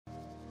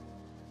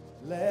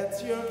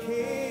Let your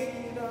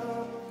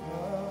kingdom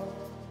come,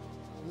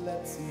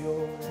 let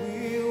your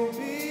will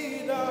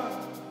be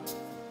done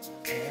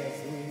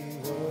as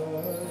we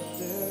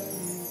worship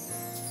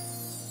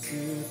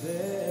you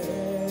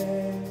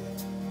today.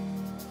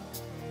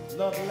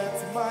 Lord,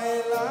 let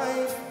my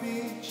life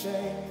be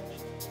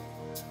changed,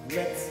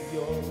 let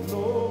your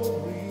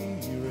glory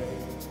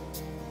reign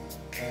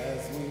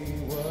as we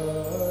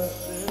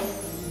worship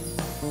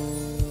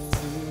you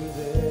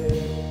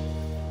today.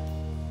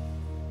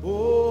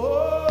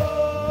 Oh,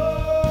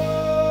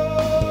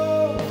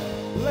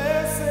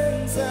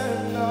 blessings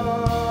and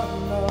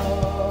honor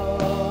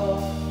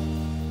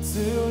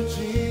to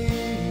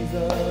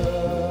Jesus,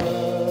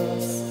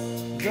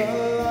 the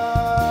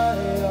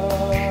Lion.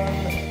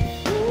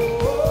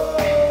 Oh,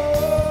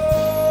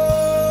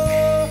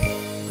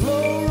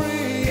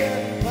 glory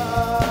and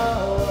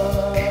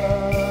power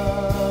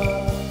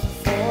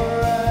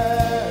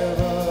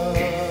forever.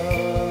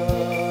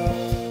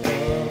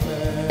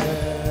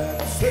 Amen.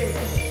 Sing.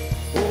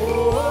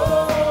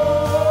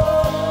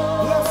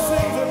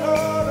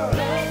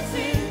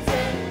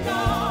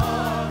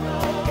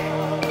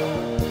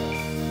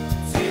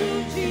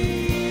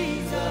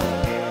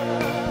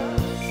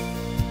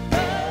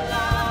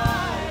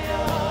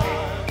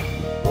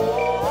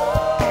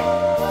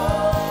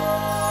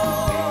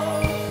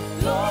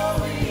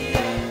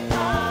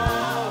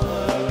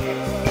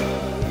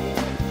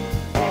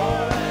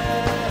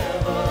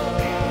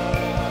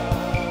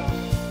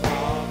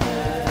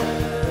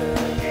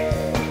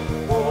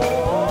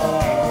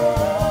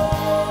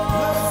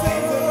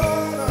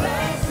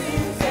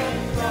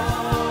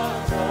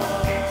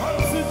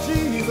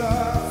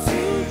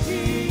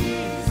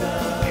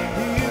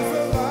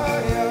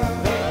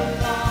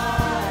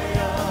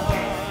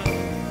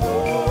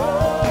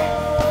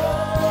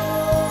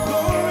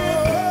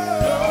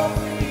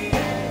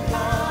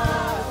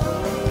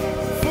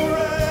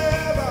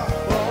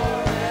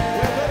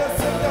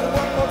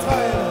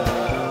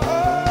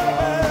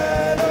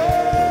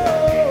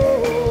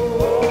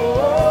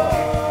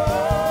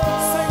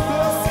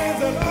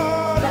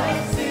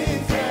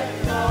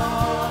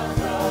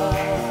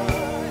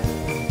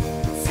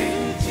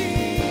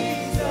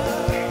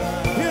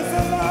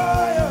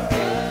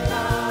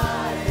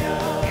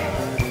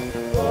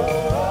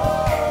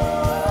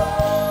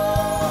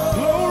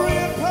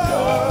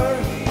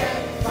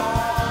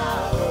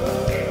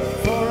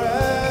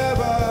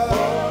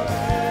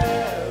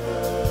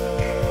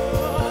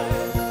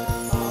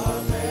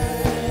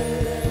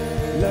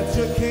 Let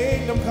your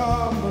kingdom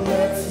come,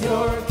 let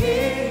your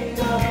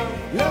kingdom,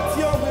 let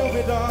your will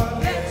be done,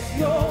 let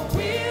your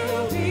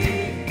will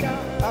be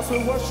done. As we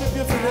worship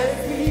you today,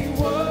 we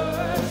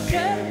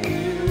worship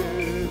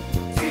you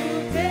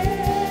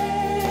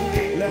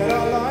today. Let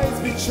our lives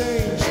be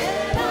changed,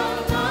 let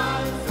our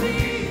lives be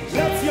changed.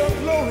 Let your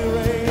glory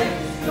reign,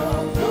 let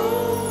your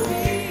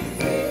glory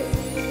reign.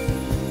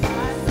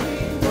 As we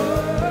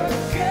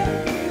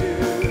worship you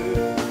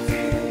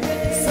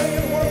today. Say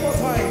it one more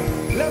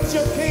time. Let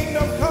your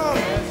kingdom come.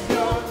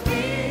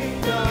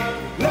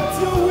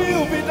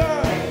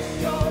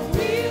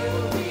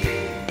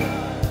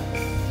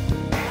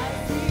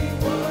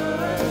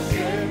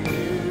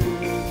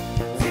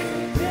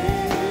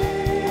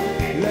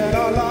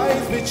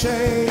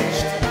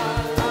 Changed.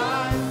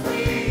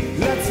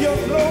 Let your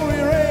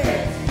glory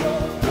reign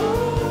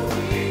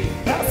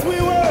as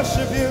we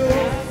worship you.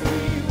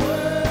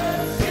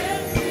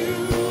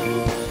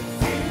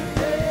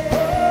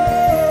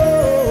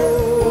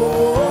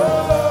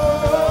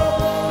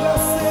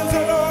 Blessings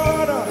and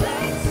honor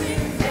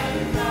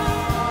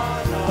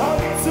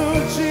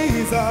unto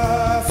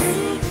Jesus.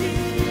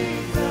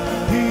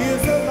 He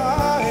is the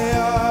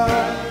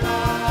Lion.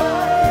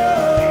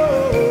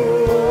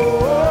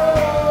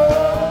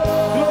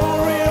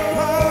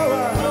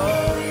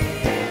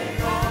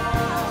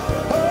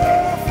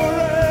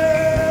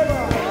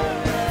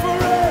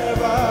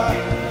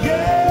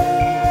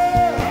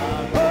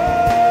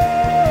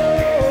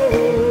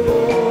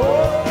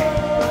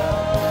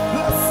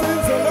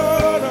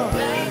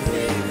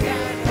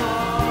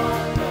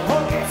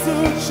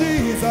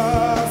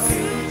 Jesus,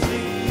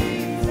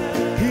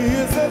 He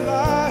is the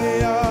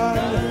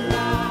Lion.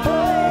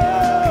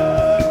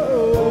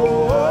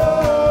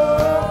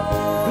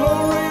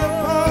 Glory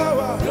and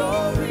power,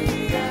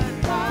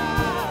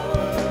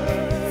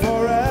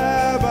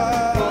 forever.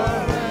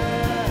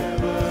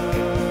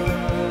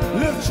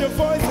 Lift your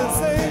voice and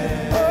sing.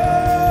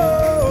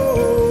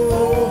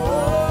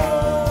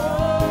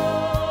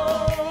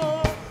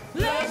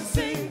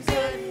 Blessings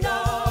and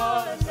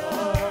honor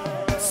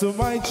to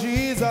my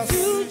Jesus.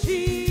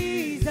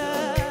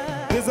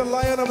 He's the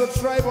Lion of the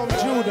tribe of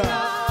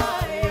Judah.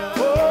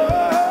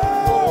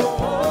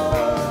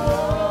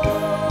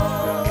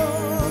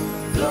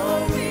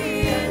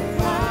 Glory and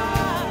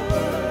power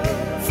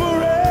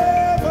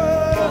forever.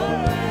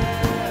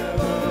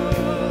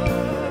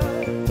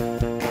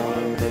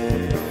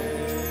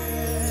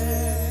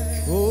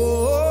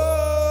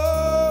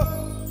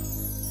 Oh,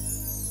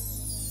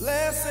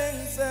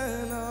 blessings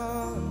and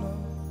honor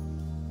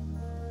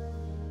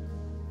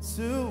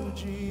to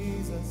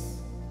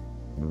Jesus,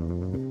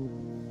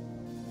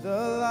 the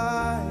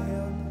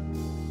Lion.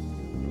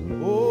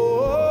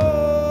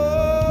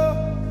 Oh,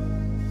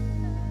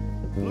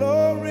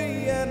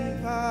 glory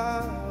and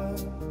power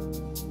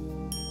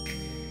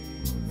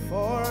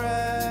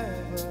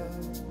forever.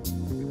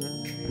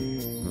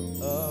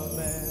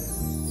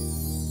 Amen.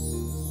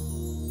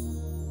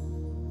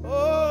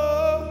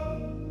 Oh,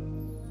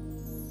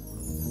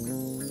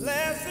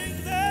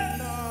 blessings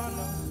and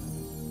honor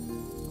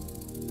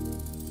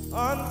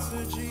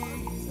unto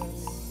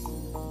Jesus,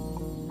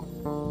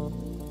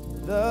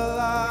 the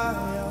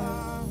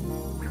Lion.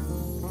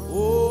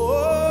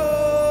 Oh,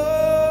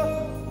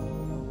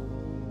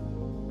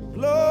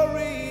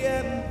 glory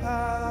and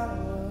power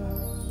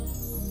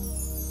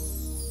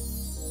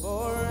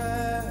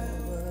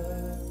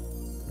forever.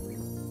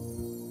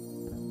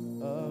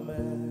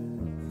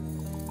 Amen.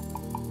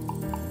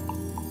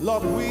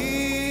 Lord,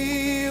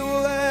 we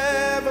will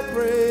ever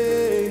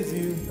praise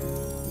you.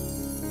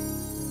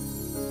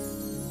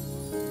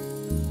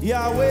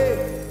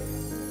 Yahweh,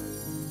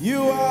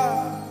 you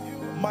are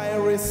my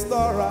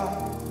restorer,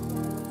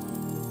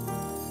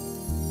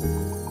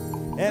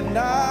 and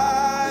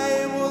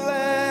I will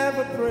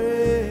ever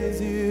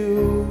praise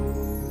you.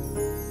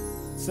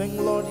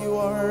 Sing, Lord, you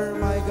are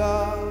my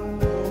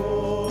God.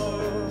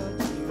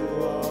 Lord,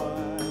 you are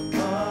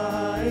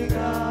my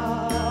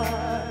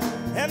God,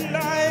 and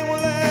I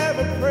will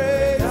ever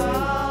praise you.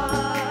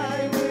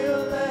 I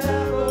will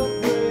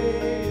ever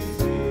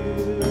praise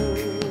you.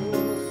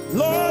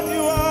 Lord,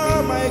 you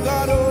are my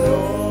God. Oh,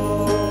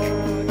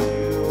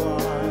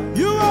 Lord,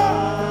 you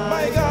are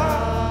my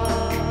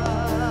God,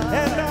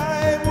 and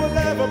I will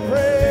ever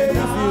praise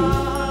you.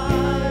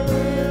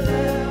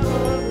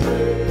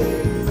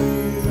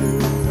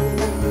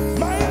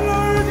 My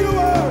Lord, you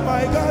are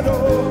my God.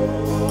 Oh,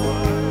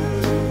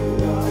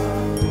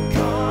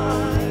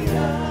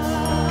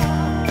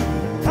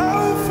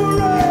 I'll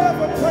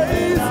forever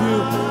praise you.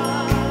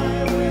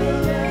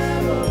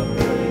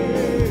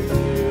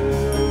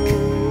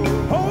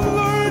 Oh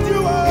Lord,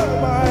 you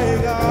are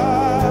my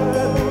God.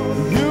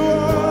 You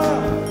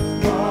are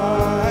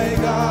my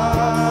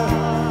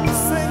God.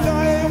 Sing, I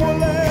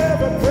will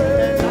ever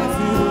praise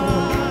you.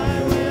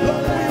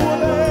 Lord, we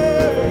will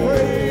ever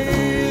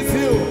praise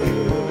you.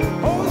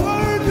 Oh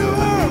Lord, you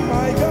are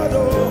my God. Oh,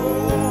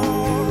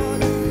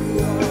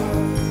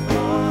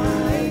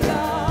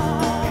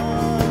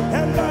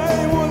 and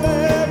I will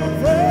ever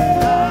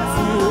praise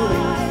you.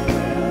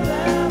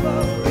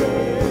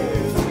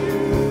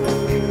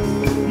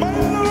 My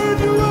Lord,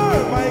 you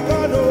are my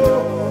God. Oh,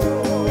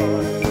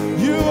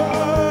 you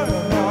are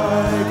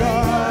my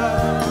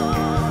God.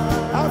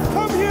 I've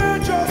come here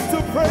just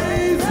to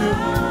praise you.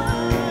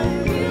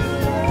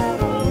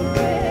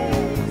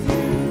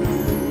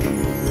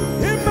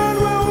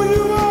 Emmanuel,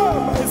 you are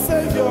my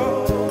Savior.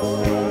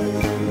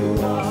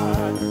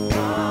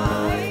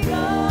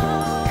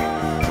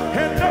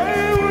 And I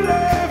will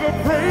ever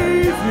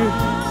praise you.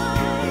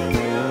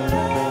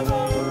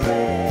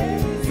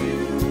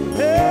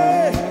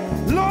 Hey,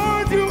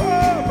 Lord, you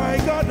are my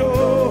God.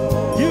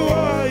 Oh, you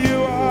are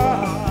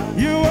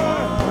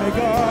my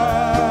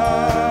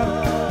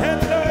God.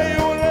 And I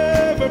will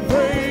ever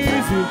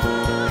praise you.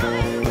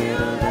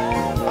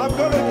 I'm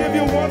going to give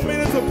you 1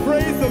 minute to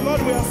praise the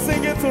Lord. We are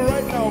singing to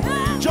right now.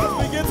 Just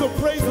begin to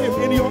praise him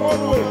in your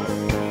own way.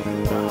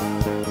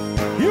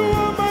 You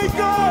are my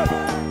God.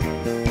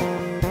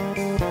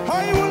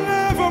 I will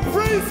ever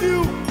praise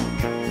you.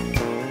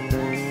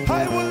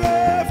 I will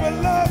ever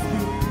love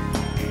you.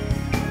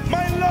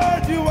 My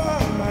Lord, you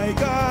are my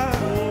God.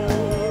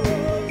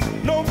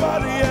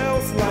 Nobody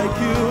else like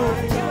you.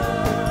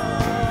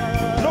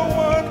 No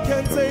one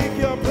can take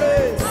your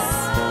place.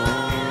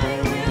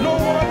 No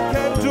one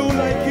can do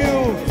like you.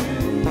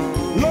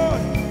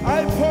 Lord,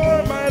 I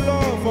pour my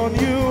love on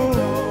you.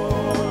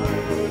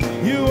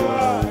 You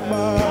are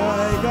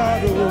my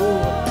God.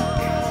 Oh,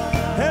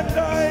 and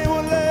I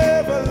will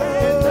ever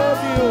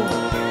love you.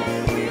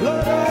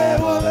 Lord, I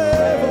will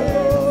ever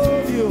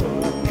love you.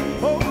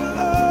 Oh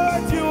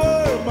Lord, you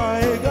are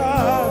my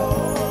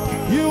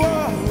God. You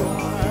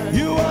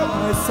are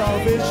my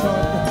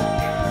salvation.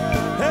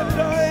 And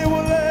I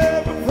will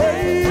ever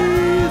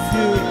praise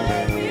you.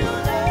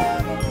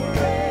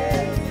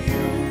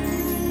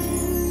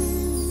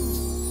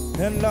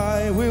 And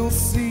I will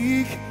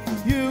seek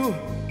you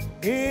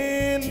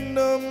in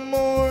the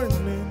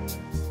morning.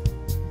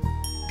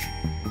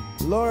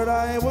 Lord,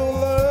 I will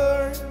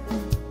learn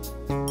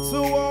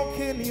to walk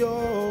in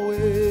your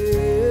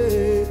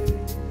way.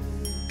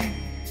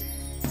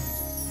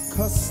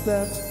 'Cause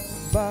step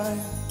by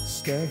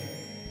step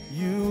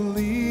you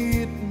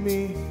lead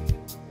me,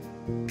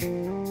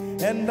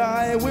 and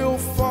I will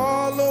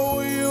follow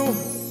you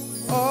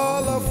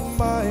all of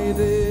my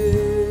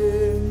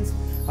days.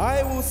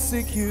 I will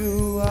seek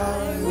you.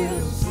 I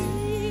will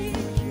seek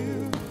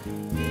you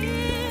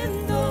in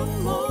the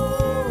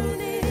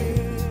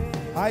morning.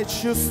 I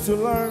choose to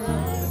learn. I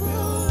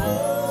will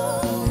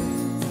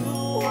learn to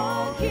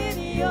walk in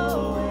your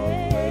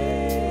way.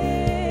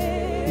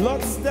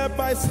 Lord, step step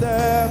by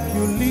step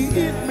you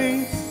lead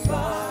me.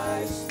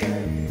 By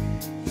step,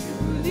 you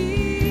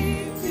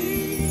lead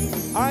me.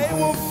 I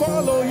will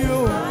follow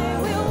you.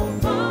 I will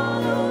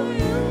follow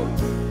you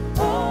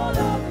all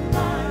of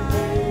my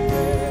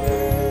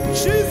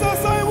days.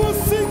 Jesus, I will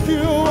seek you.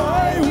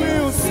 I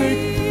will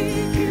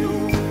seek. You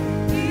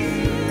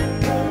in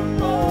the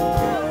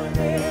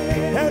morning.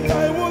 And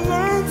I will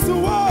learn to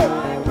walk.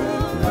 I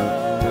will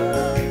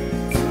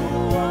learn to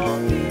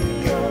walk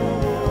in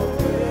your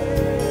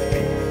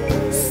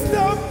way.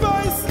 Step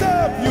by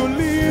step you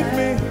lead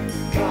me.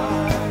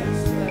 By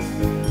step,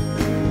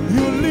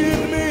 You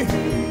lead me.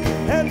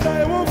 And I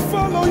will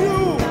follow you.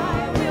 I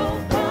will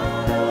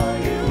follow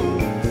you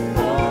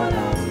all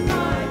of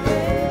my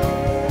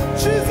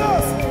days.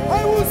 Jesus,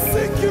 I will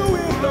seek you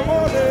in the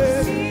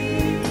morning.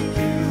 Seek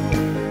you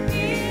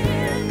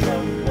in the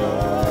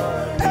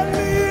morning.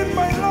 Early in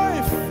my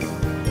life.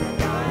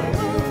 I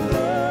will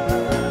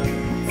learn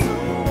to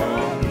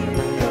walk in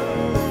your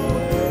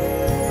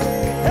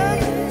way.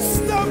 And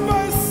step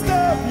by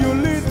step you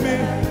lead me.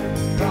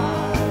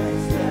 By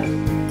step,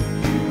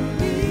 you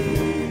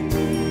lead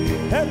me.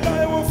 And I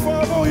will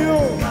follow you.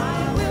 I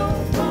will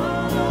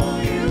follow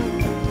you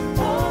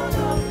all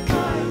of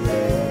my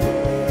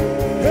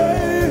days.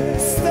 Hey,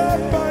 step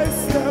by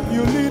step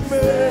you lead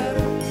me.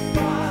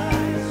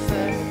 By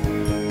step,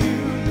 you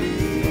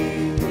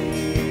lead me.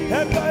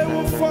 And I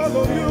will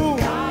follow you.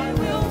 I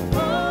will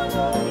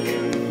follow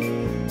you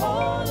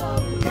all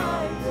of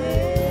my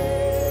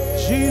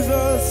days.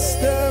 Jesus,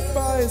 step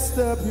by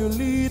step you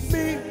lead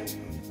me.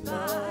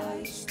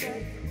 By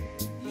step,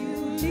 you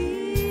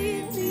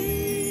lead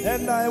me.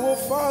 And I will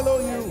follow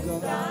you,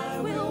 God. I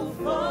will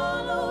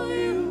follow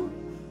you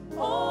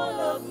all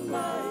of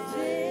my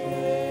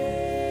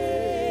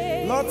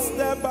days. Lord,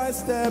 step by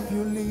step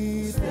you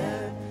lead me.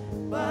 Step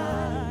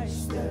by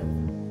step,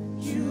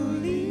 you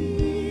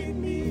lead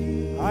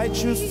me. I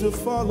choose to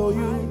follow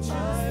you.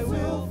 I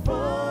will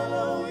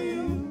follow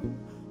you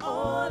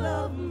all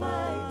of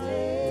my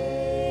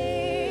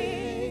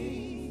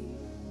days.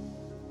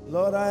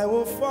 Lord, I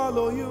will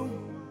follow you.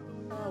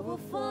 I will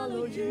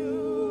follow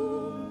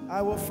you.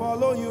 I will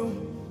follow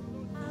you.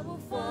 I will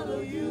follow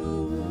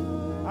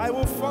you. I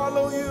will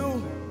follow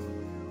you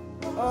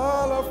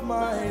all of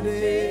my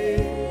days.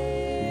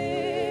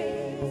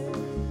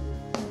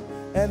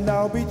 And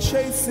I'll be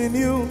chasing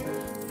you.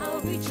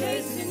 I'll be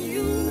chasing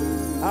you.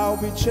 I'll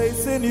be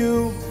chasing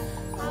you.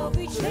 I'll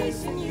be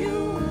chasing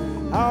you.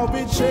 I'll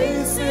be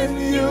chasing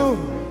you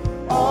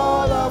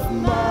all of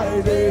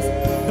my days.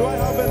 Do I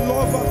have a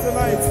lover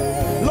tonight?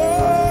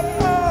 Lord,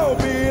 I'll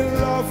be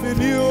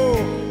loving you.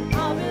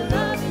 I'll be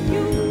loving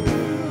you.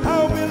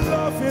 I'll be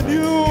loving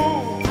you.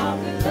 I'll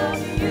be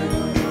loving you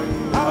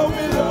I'll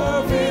be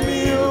loving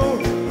you.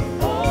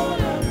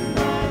 all of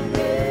my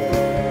days.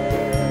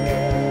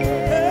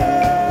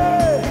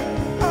 Hey,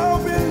 I'll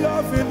be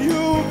loving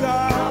you,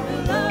 God. I'll be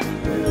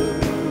loving you.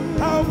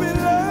 I'll be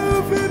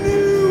loving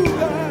you,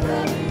 God.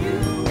 Loving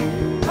you.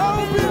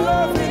 I'll be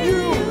loving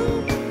you.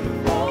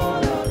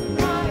 All of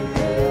my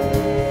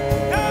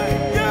days. Yeah,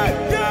 yeah,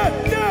 yeah,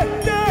 yeah,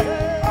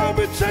 yeah. I'll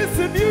be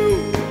chasing you.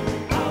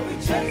 I'll be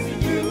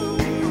chasing you.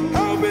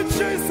 I'll be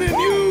chasing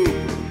you.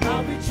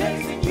 I'll be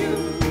chasing you.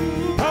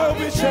 I'll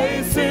be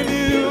chasing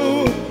you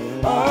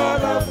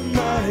all of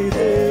my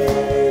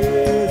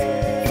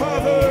days.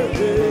 Father,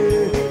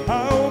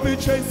 I'll be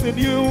chasing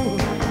you.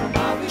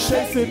 I'll be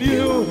Chasing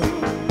you.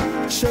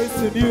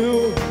 Chasing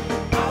you.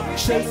 I'll be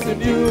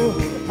Chasing you.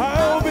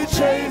 I'll be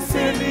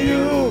chasing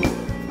you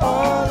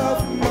all of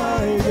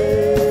my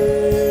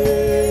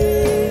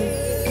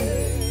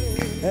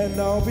days. And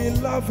I'll be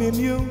loving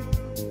you.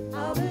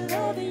 I'll be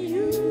loving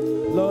you.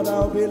 Lord,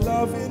 I'll be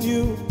loving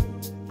you.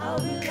 I'll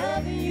be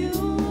loving you.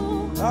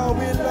 I'll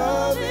be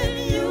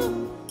loving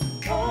you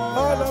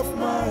all of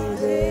my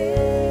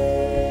days.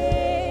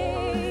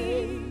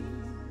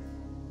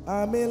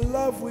 I'm in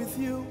love with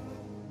you.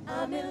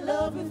 I'm in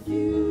love with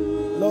you.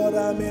 Lord,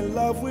 I'm in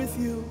love with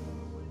you.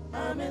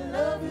 I'm in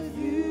love with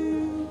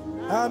you.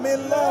 I'm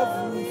in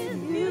love with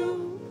with you.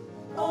 you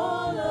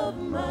all of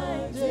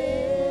my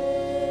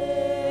days.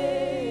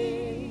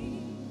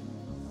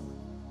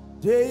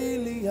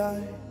 Daily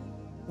I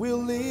will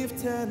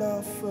lift an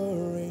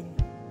offering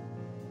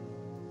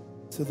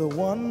to the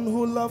one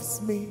who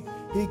loves me.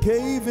 He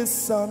gave his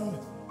son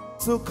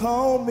to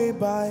call me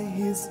by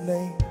his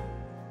name.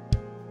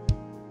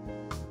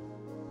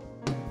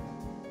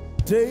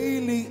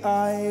 Daily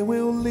I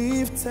will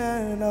lift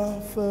an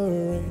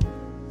offering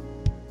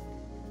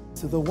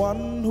to the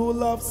one who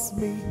loves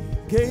me,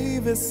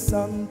 gave his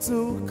son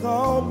to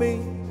call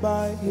me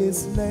by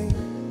his name.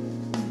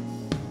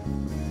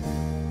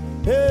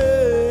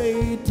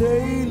 Hey,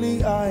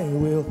 daily I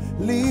will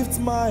lift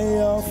my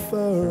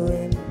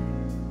offering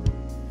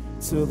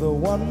to the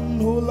one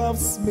who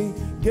loves me,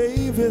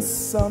 gave his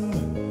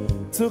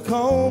son to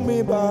call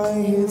me by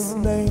his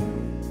name.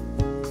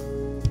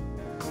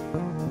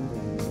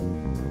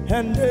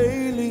 And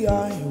daily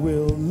I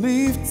will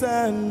lift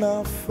an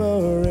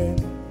offering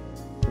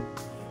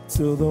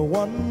To the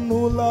one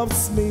who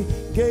loves me,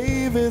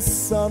 gave his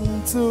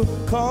son to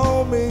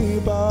call me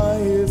by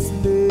his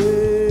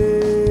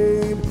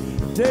name.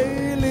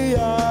 Daily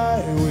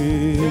I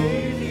will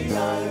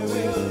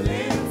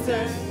lift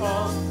and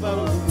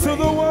offer. To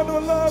the one who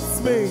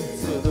loves me,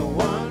 To the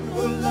one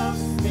who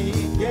loves me,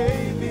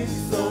 gave his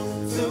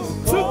son to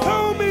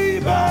call me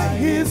by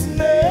his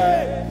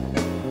name.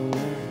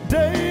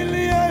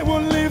 Daily I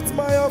will lift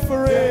my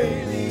offering.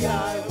 Daily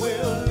I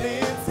will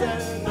lift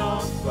an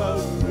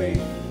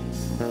offering.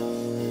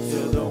 To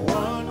the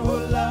one who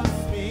loves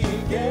me,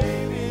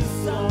 gave his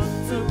son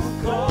to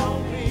call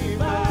me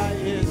by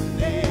his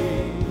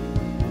name.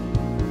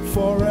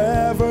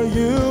 Forever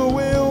you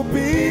will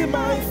be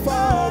my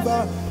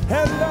father,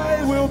 and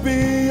I will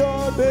be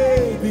your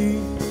baby,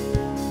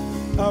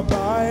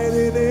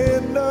 abiding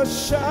in the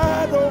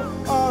shadow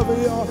of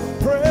your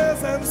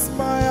presence,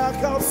 my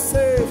ark of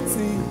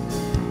safety.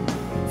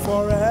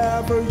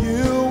 Forever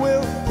you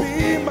will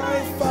be my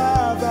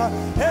father,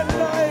 and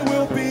I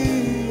will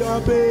be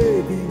your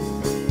baby,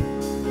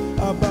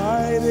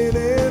 abiding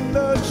in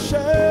the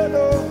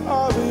shadow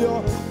of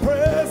your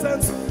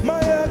presence,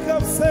 my ark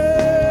of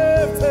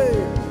safety.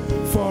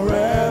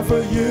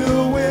 Forever you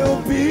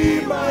will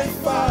be my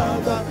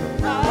father,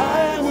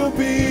 I will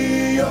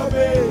be your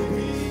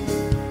baby,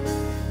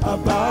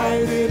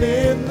 abiding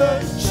in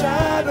the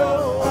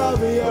shadow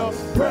of your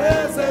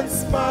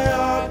presence, my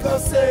ark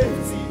of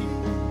safety.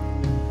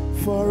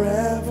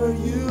 Forever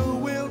you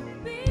will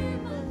be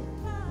my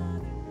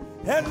father,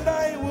 and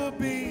I will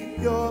be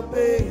your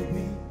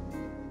baby,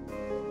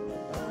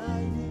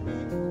 abiding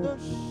in the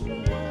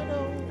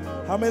shadow.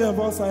 How many of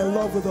us are in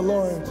love with the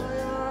Lord?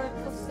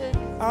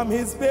 I'm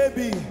his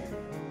baby.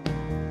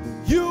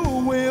 You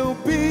will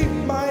be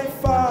my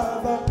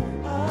father,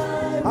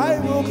 I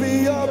will be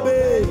your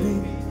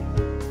baby,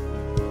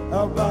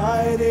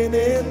 abiding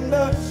in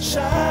the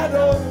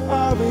shadow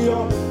of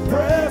your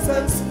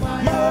presence,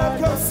 my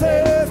ark of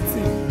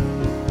safety.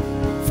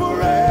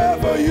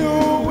 Forever you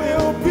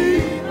will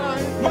be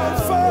my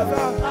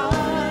father,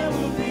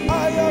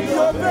 I am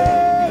your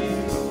baby,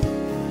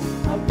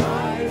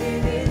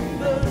 Abiding in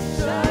the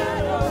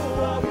shadow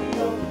of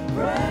your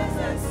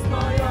presence,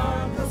 my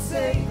ark of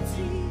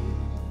safety.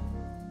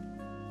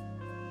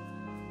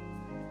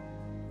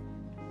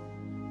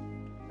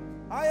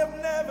 I have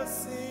never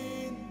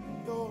seen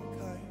your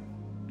kind.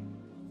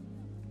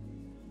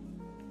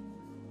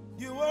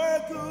 You are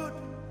good,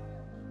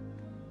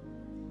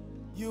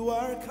 you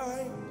are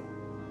kind.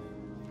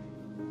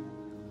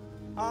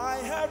 I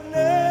have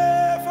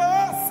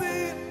never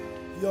seen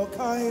your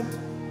kind.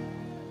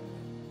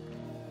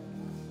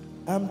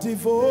 I'm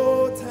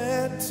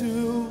devoted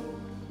to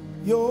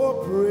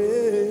your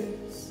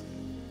praise,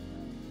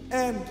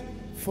 and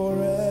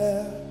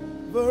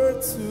forever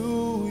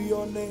to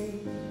your name.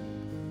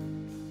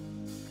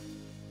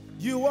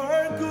 You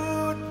are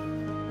good,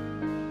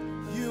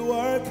 you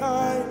are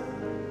kind.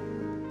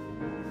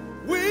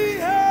 We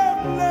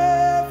have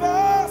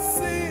never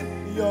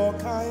seen your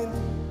kind.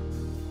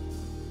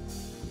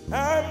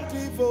 I'm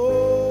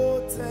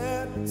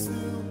devoted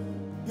to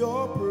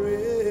your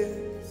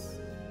praise,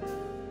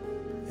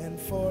 and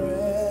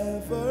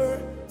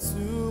forever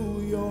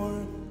to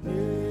your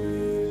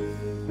name.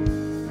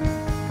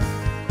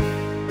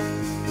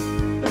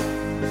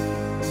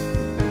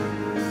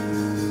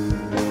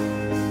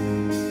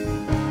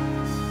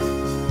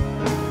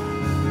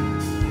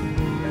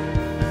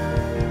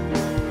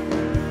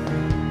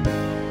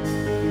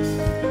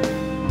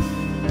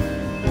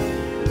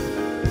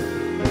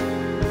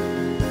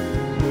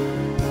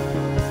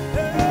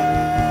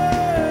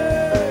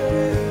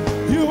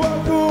 You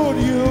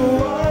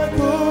are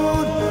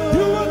good,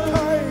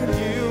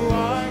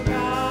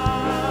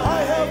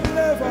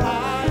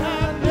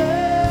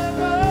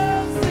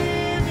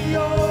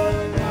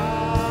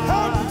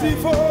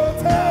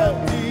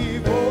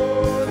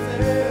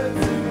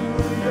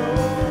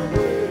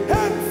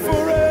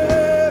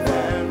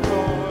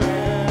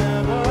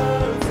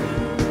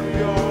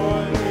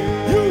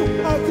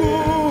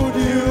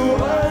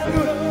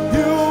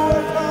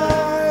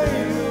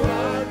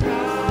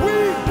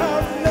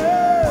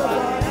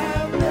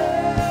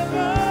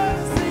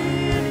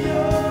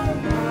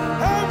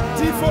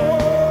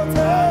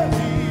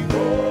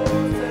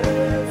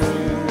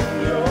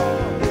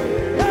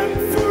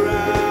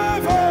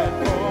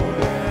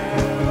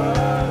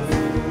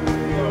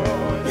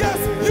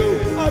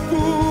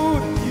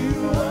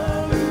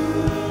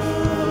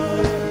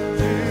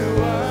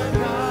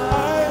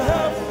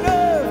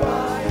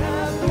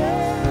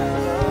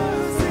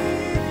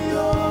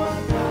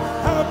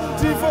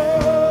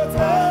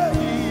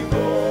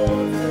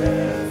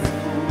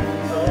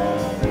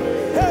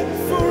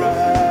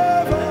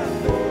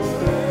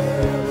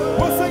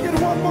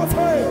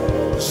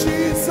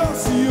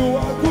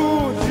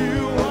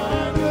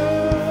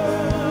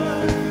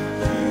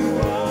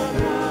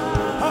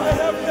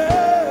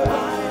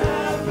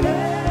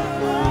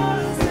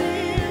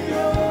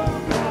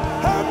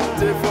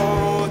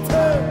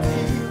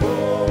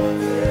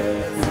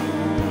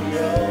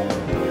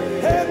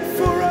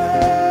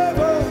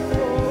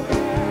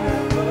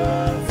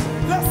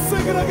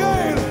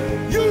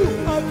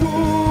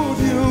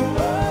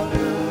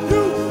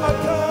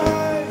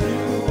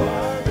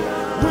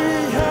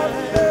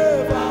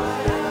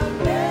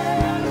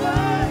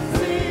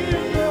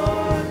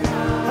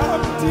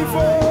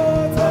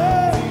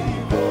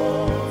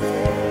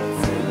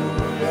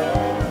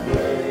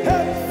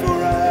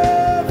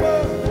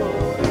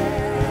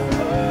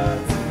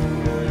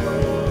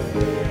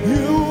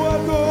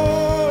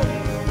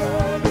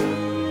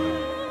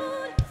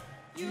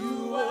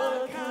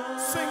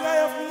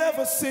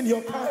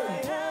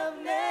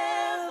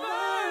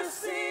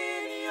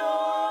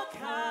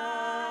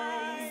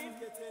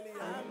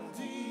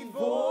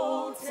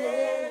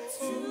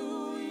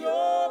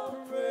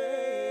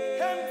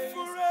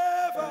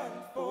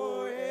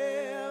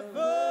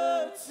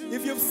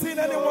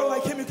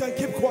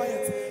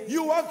 quiet.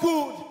 You are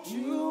good.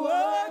 You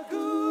are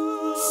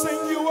good.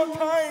 Sing, you are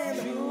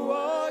kind. You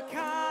are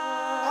kind.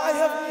 I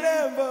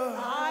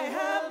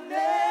have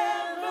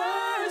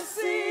never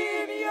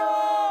seen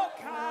your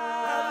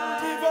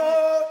kind.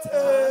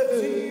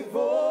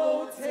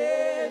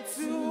 devoted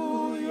To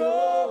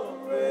your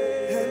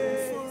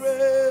grace.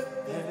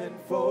 and And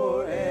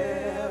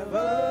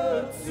forever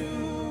to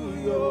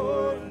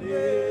your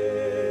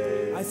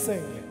name. I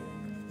sing.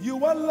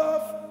 You are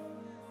love.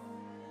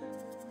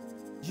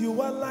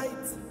 You are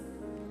light.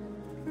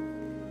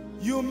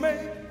 You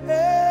make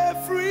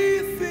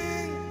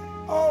everything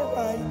all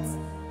right.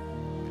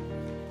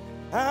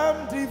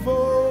 I'm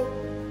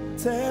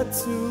devoted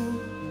to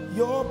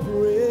your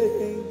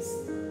praise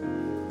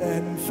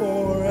and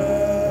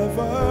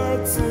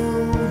forever to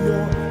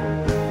your.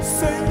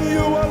 Sing, you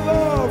are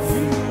love.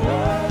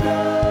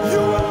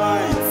 You are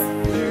light.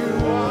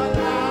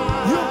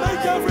 You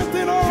make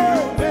everything all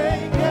right.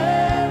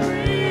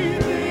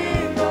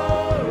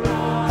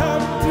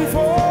 I'm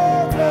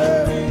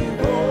devoted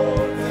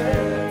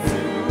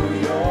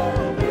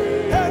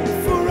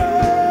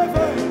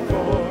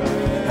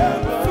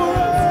and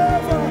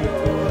forever.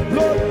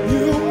 Lord,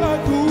 you are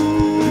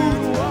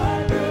good.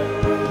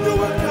 You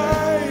are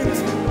kind.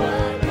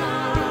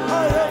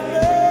 I have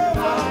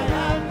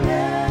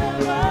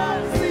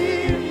never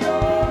seen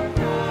your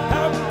kind.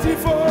 I'm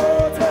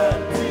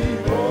devoted.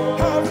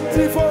 I'm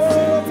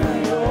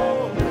devoted.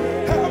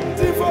 I'm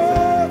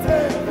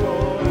devoted.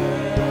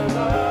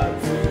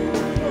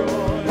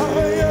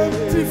 I am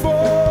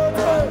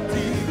devoted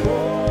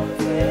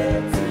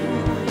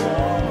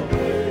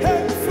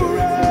and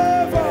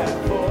forever.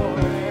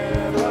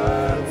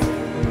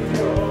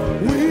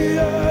 We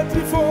are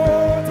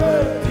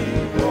devoted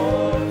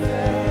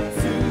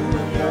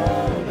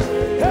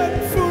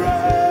and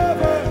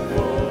forever.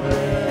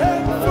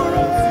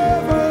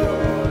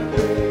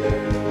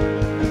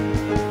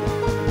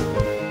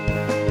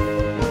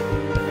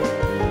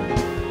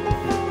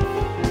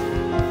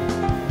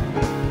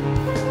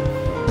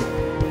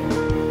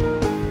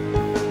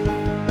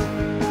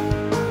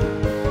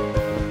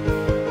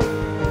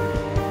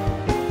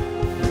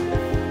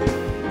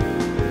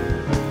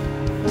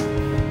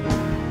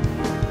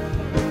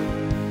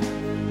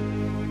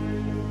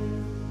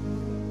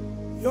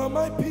 You're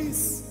my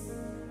peace.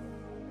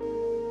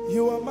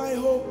 You are my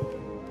hope.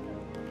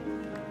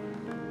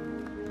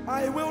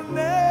 I will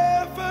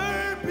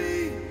never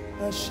be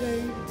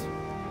ashamed.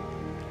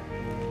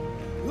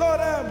 Lord,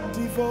 I'm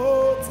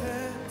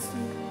devoted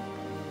to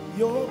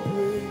your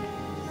praise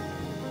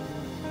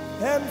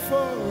and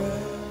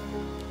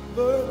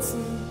forever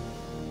to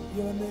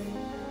your name.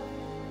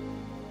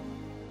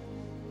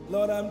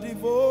 Lord, I'm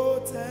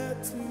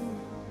devoted to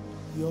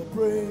your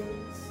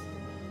praise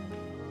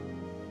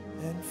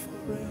and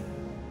forever.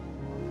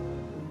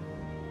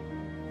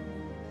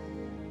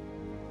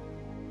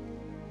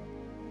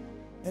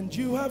 And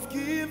you have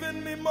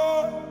given me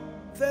more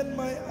than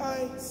my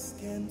eyes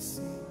can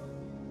see.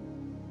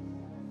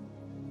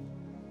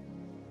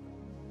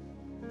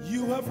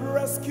 You have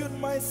rescued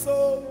my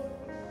soul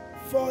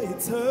for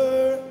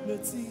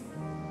eternity.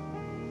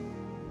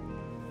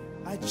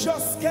 I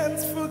just can't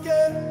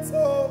forget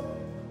all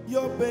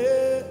your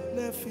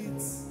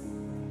benefits.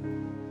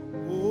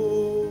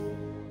 Oh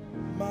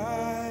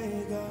my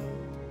God,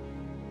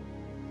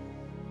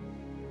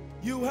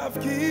 you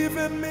have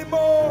given me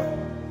more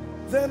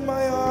than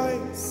my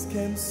eyes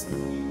can see.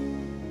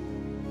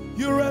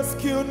 You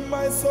rescued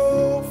my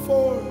soul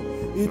for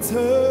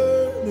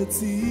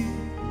eternity.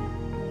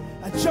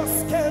 I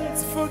just can't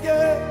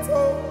forget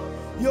all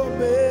your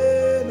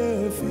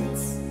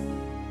benefits.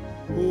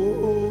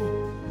 Oh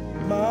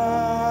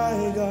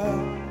my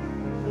God,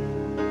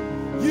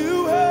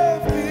 you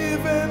have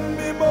given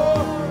me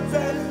more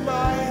than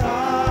my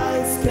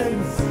eyes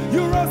can see.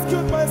 You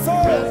rescued my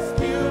soul.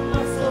 Rescued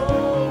my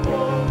soul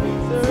from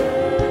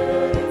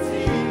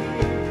eternity.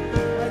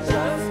 I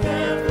just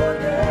can't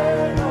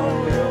forget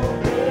all your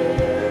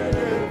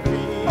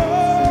benefits.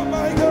 Oh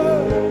my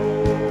God,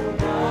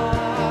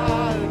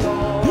 My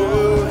God,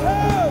 you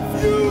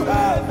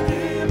have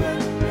given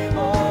me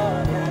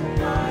more than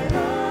my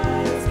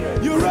eyes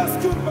can you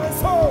rescued my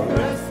soul.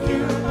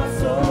 rescued my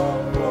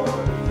soul from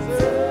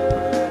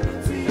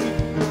eternity.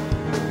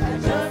 I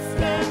just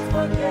can't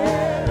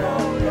forget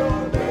all your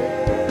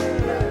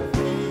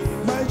benefits.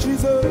 My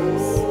Jesus,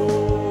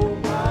 Oh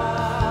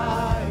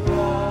my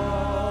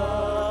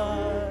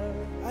God,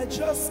 I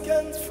just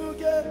can't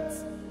forget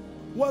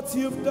what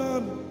you've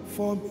done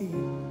for me.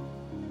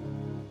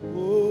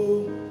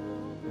 Oh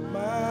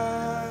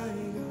my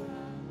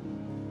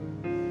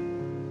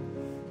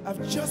God, I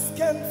just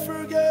can't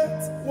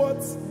forget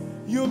what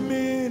you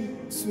mean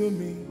to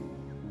me.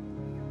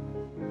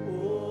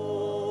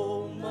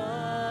 oh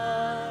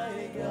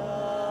my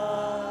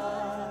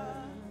God.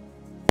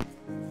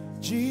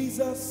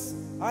 Jesus,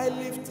 I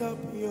lift up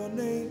your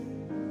name.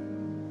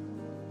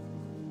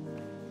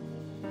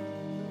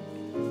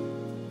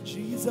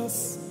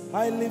 Jesus,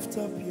 I lift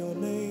up your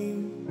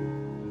name.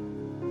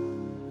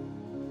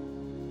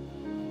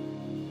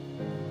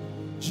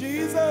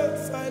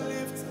 Jesus, I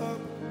lift up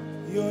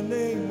your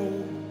name,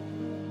 oh.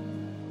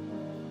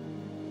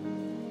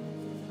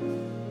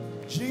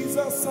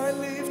 Jesus, I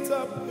lift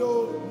up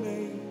your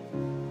name.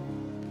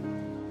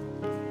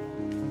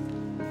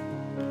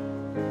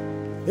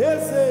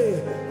 Yes,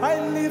 I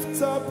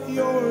lift up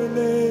your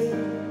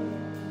name.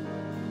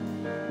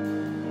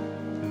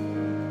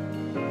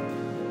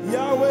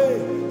 Yahweh,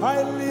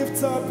 I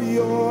lift up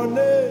your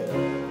name.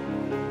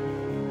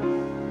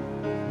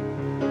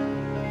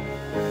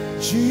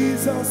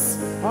 Jesus,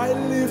 I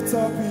lift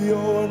up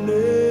your name.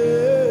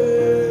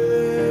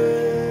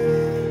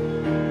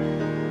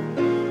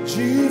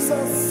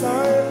 Jesus,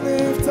 I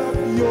lift up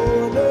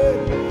your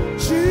name.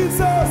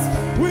 Jesus,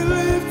 we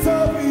lift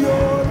up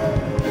your name.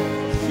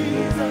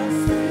 Jesus,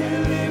 we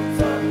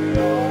lift up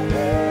your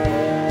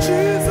name.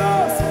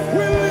 Jesus,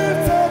 we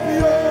lift up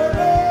your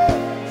name.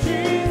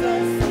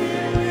 Jesus,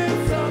 we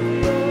lift up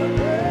your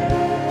name.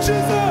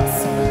 Jesus,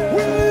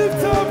 we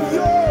lift up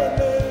your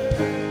name.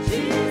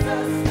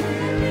 Jesus,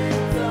 we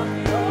lift up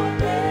your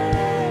name.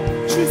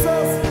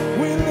 Jesus,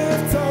 we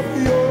lift up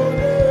your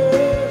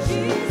name.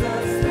 Jesus,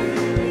 we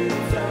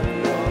lift up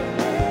your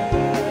name.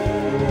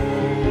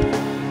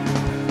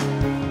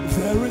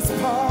 There is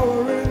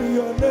power in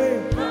your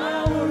name.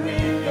 Power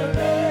in your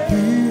name.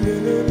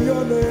 Healing in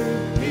your name.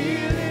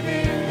 Healing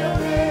in your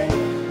name.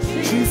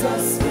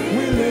 Jesus,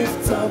 we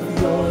lift up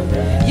your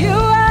name. You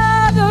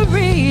are the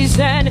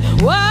reason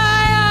why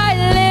I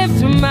lift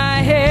my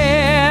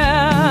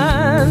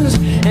hands,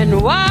 and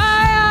why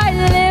I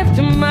lift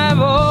my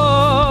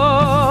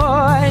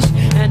voice,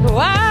 and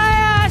why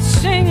I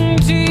sing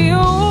to you.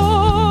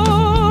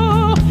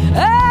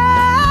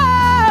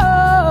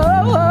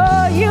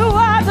 Oh, you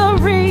are the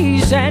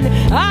reason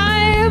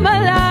I'm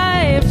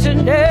alive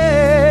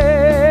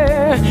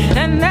today,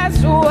 and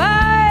that's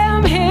why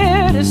I'm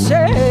here to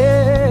say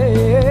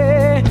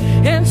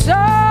it's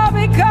all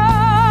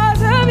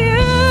because of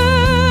you.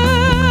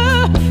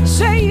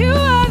 Say you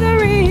are the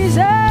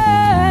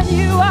reason,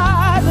 you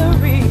are the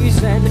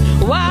reason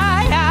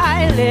why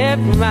I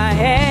lift my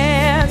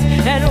hands,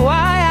 and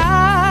why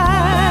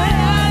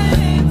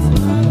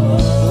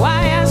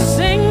I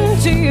sing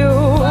to you.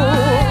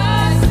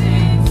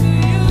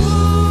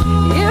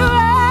 You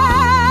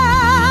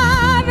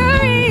are the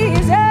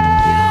reason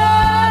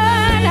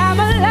I'm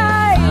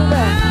alive,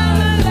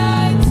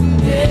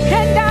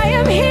 and I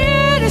am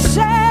here to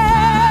say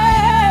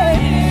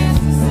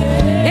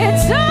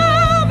it's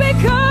all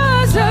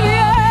because of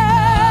you.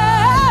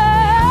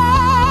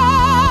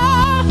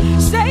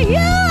 Say you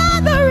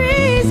are the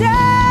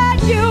reason,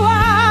 you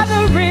are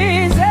the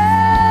reason.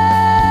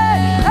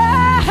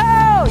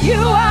 Oh,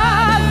 you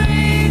are.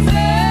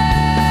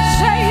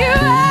 Say you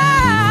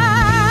are.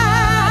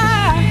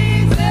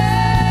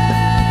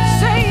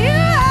 Say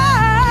you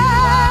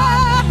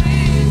are.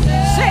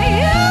 Say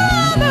you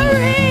are the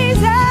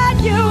reason,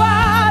 you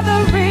are the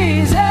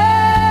reason.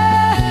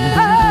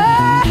 Oh,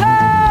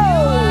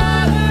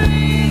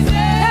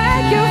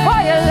 thank you for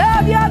your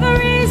love, you're the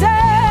reason.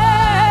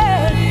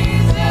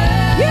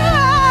 You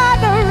are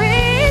the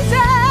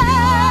reason.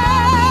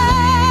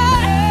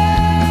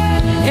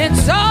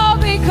 It's all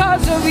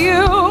because of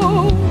you.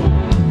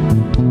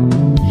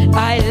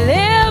 I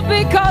live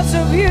because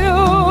of you.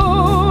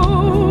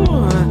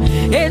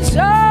 It's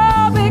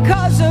all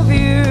because of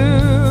you.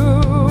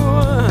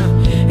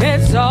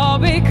 It's all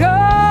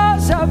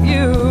because of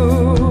you.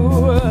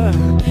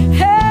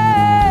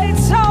 Hey,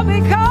 it's all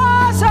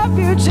because of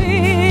you,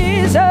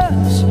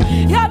 Jesus.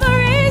 You're the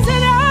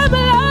reason I'm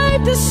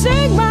alive to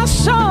sing my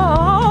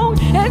song.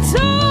 It's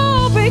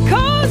all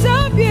because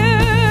of you.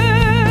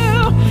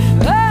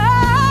 Oh,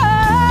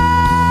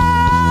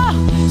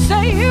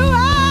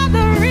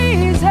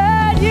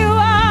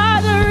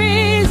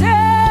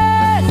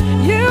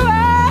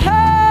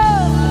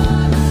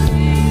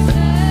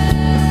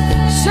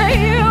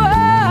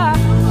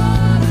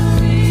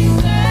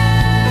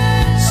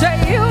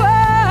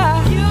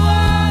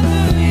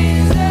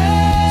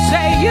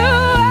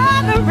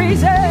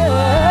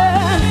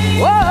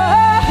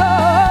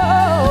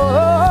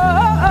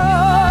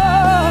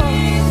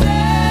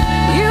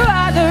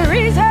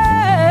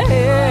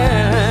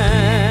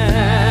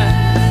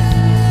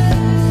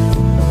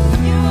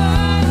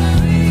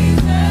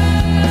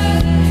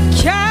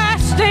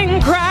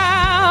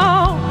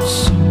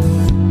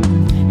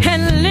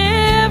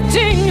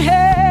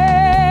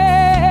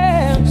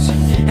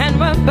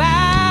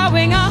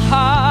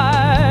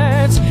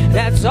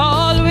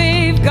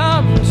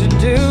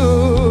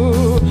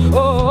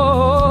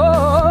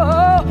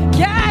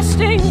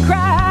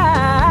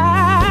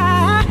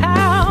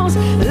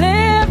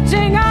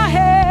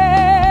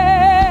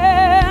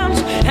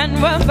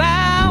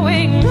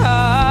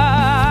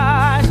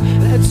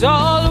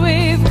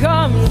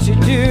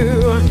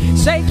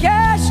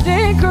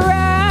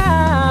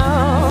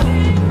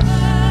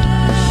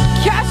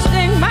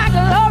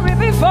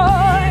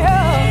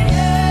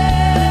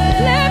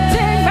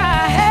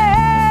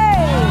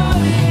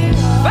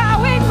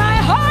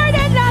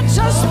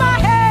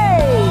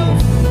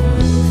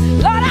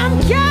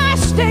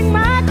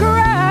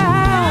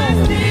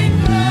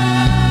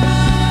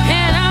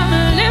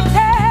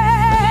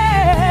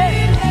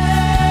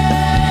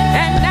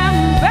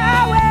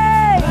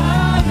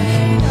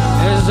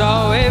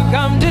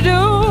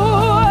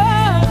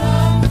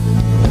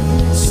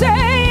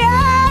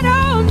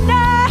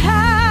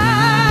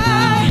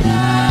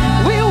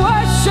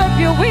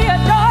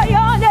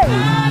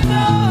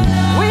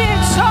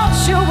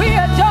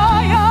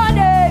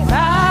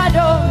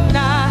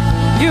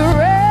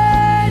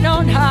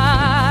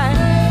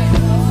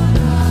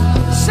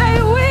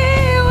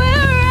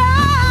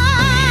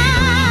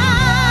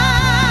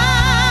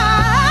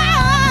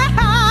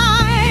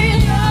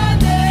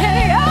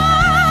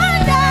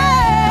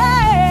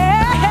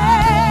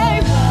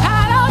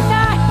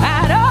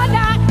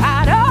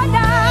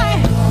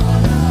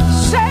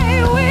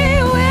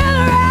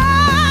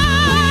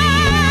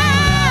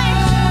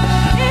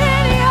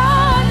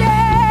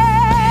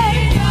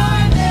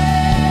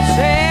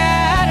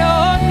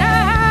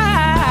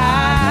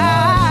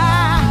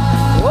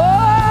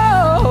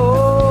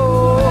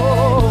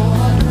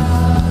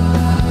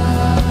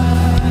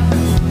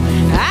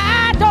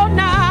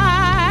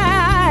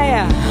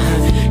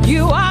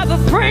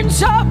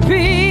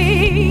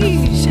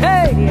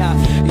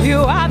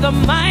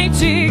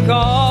 mighty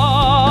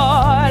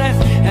God,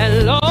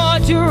 and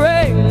Lord, you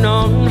reign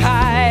on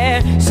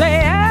high.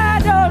 Say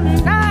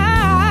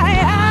Adonai,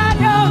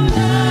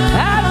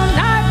 Adonai,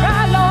 Adonai,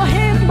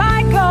 Elohim,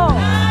 my God,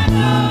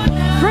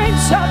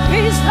 Prince of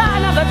Peace,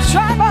 Lion of the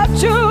tribe of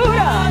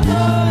Judah,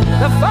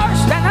 the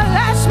first and the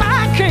last,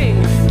 my King.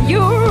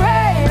 You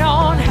reign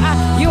on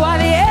high. You are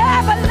the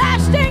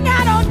everlasting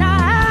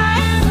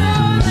Adonai,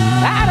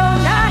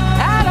 Adonai,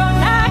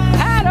 Adonai,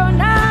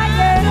 Adonai,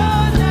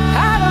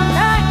 yeah.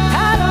 Adonai,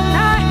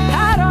 Adonai,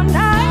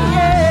 Adonai,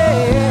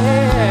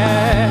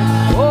 yeah.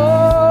 Oh,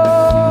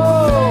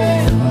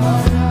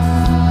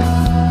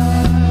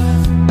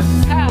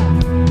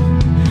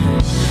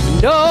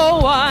 no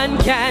one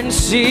can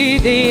see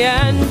the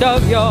end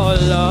of your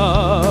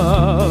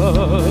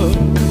love.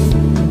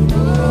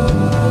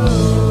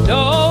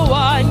 No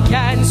one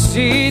can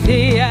see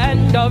the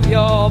end of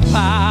your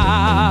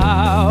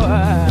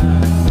power.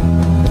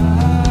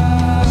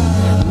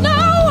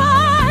 No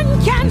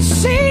one can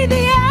see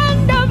the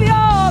end of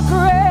your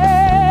grace.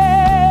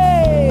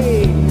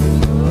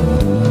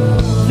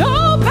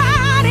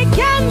 Nobody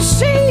can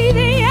see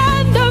the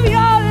end of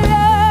your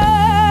love.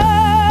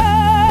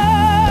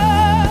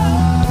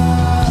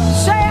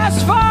 Say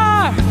as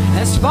far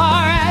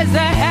as the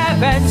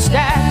heavens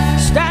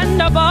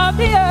stand above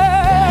the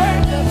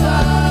earth.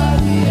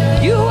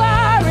 You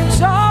are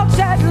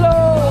exalted,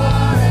 Lord,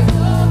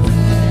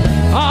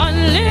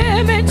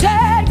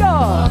 unlimited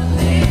God.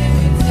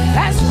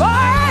 As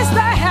far as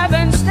the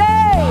heavens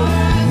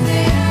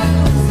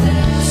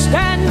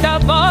stand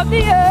above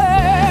the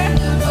earth,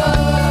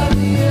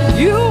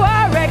 you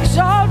are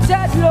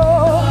exalted,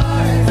 Lord,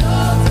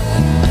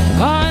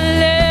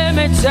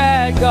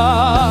 unlimited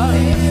God.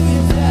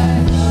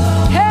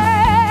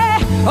 Hey,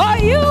 oh,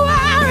 you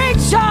are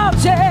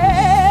exalted.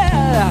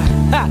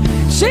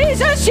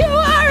 Jesus, you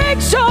are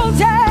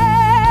exalted.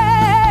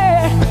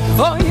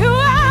 Oh, you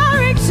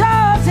are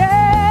exalted.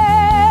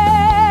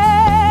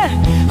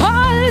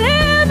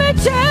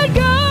 Unlimited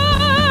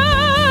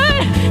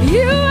God,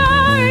 you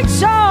are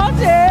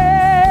exalted.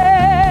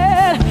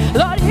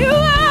 Lord, you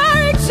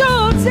are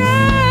exalted.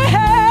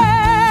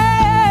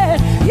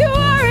 You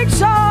are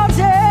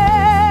exalted.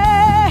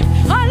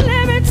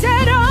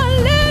 Unlimited,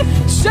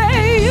 unlimited.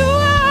 Say you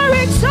are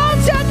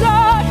exalted,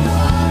 Lord.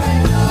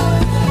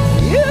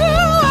 You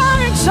are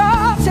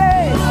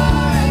exalted.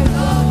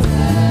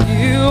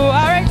 You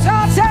are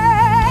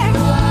exalted.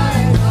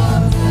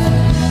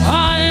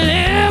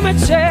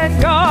 Unlimited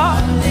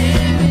God.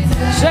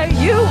 Say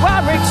you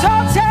are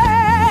exalted.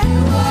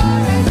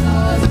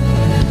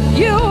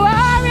 You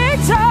are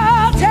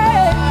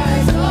exalted.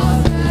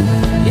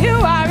 You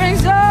are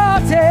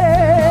exalted.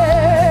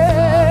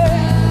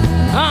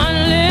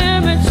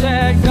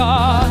 Unlimited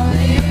God.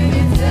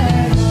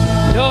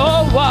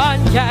 No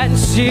one can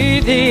see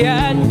the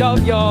end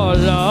of your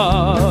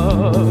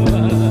love.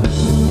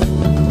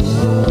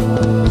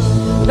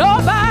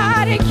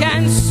 Nobody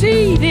can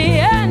see the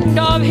end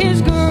of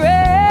His grace.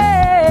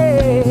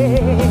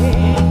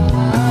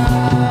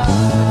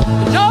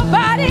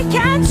 Nobody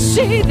can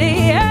see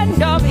the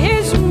end of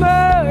His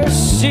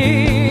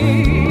mercy.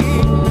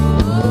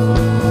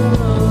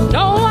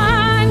 No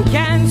one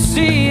can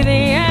see the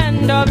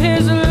end of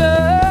His love.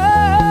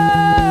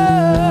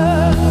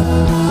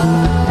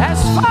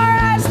 As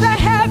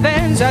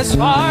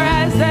far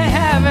as the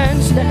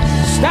heavens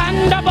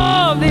stand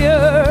above the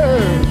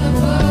earth,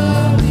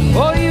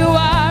 oh, you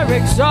are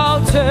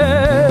exalted.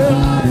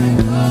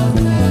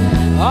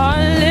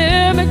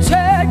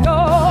 Unlimited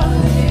God.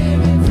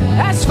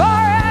 As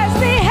far as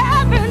the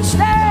heavens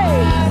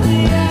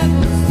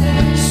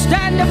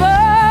stand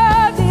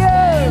above the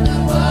earth,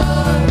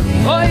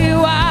 oh,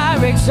 you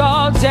are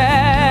exalted.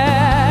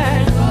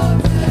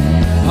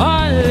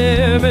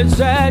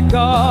 Unlimited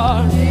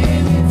God.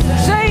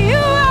 Say you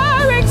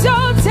are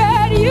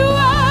exalted. You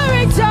are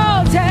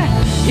exalted.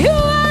 You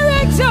are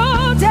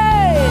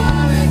exalted.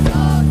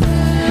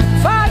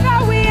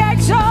 Father, we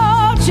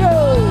exalt you.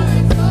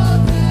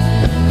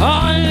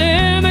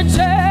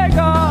 Unlimited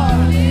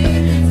God.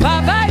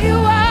 Papa, you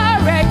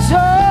are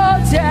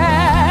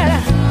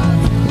exalted.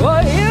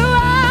 Oh, you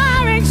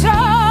are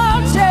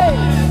exalted.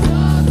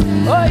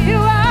 Oh, you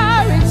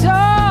are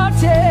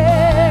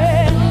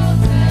exalted.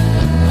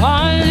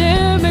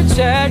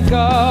 Unlimited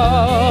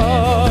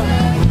God.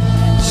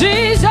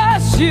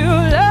 Jesus, you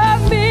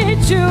love me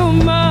too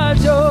much.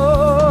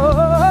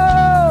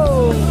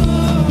 Oh,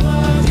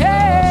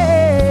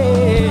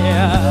 hey.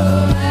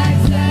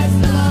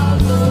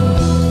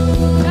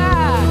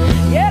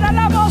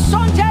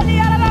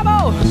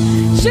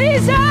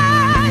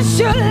 Jesus,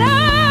 you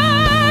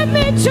love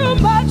me too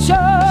much. Oh,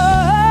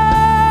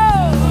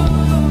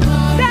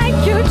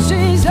 thank you,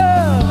 Jesus.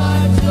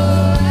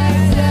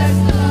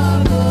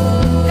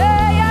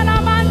 Hey,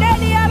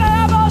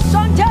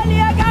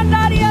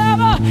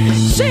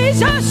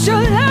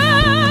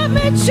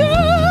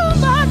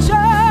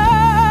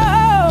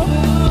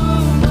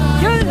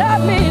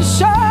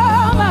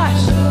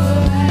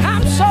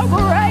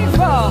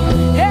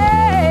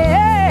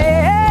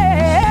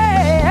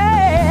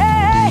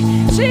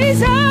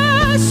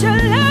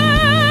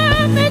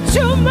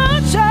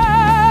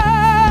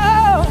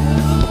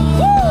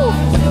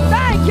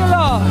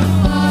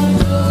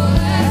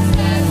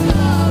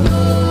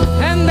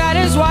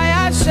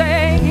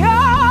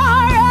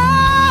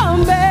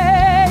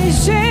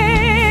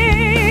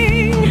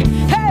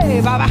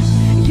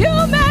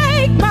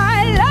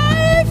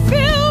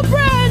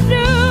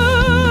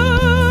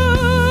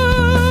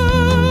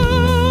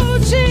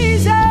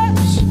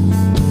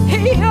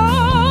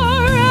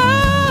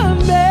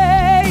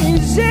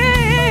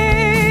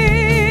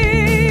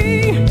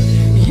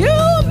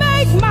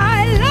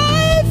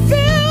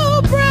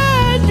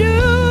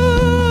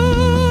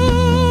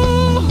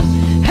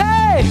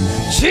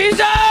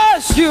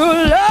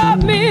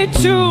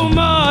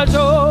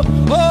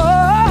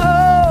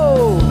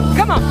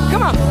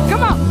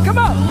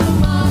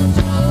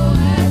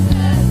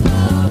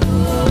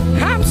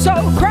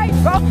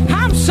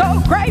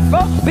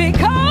 grateful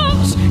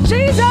because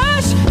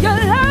Jesus, you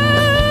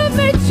love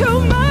me too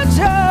much.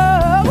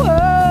 Oh,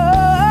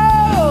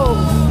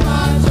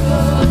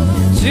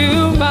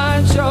 too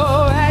much,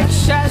 oh,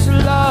 excess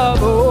love.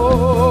 Oh,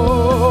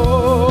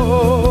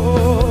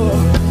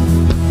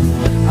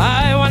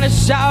 I want to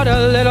shout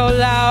a little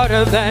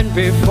louder than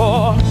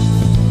before.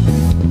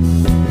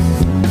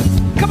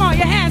 Come on,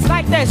 your hands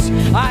like this.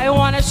 I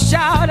want to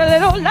shout a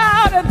little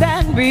louder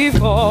than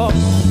before.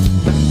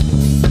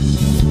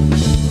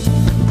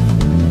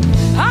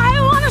 I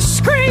want to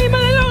scream a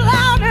little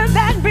louder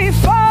than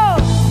before.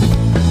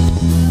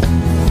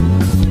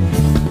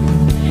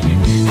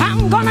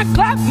 I'm gonna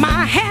clap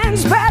my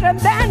hands better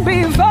than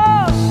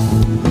before.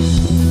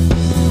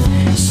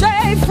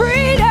 Say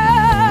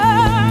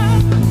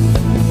freedom,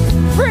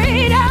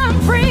 freedom,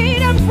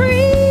 freedom,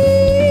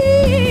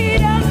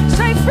 freedom.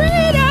 Say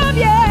freedom,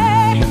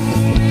 yeah.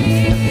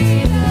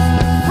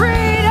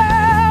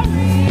 Freedom.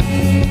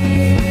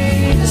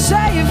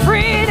 Say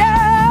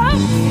freedom.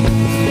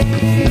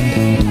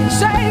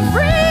 Say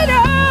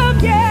freedom,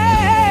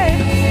 yeah.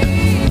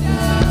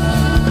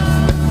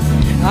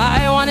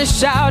 I want to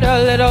shout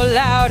a little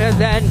louder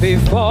than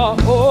before.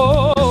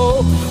 Oh,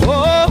 oh,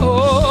 oh,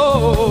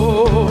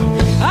 oh.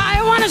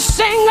 I want to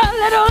sing a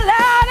little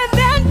louder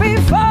than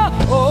before.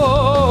 Oh,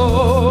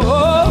 oh,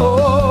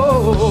 oh,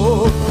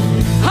 oh.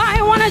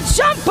 I want to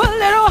jump a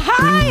little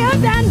higher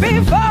than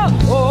before.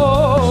 Oh,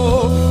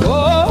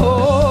 oh,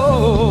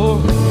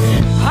 oh.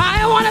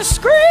 I want to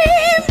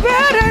scream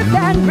better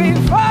than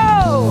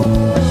before.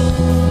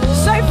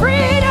 Say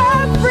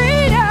freedom,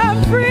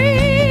 freedom,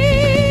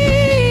 freedom,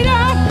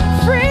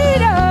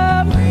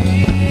 freedom,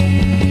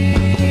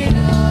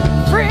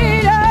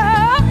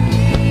 freedom,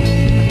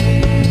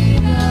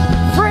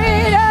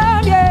 freedom,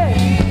 yeah.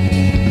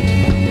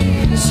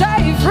 Say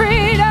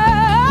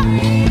freedom,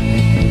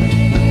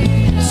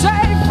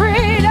 say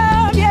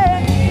freedom, yeah.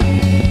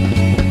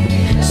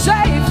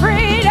 Say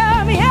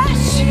freedom,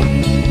 yes.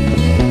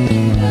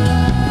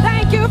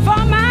 Thank you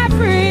for my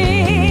freedom.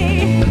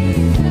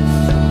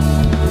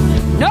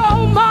 No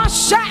more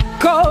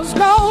shackles,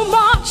 no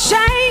more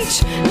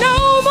chains,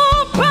 no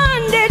more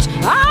bondage.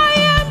 I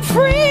am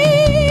free.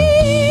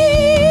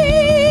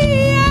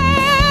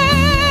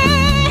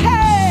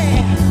 Yeah.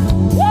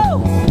 Woo.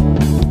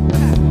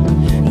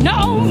 No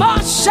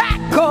more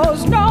shackles,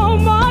 no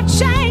more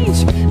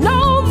chains,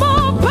 no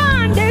more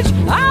bondage.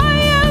 I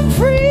am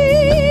free.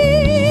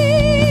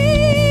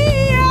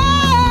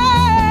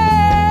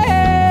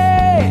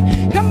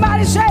 Yeah.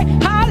 Somebody say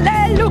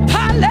hallelujah,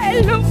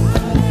 hallelujah.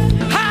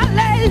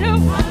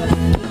 Hallelujah,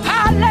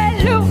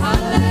 hallelujah,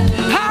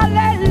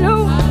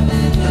 hallelujah,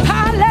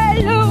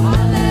 hallelujah,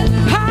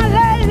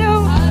 hallelujah,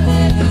 hallelujah,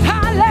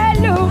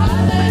 hallelujah,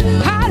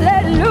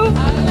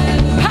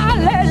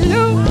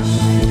 hallelujah,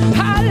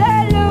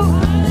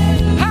 hallelujah,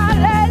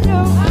 hallelujah,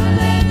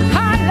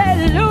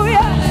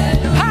 hallelujah,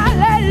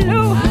 hallelujah,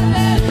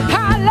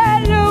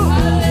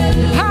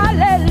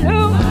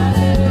 hallelujah,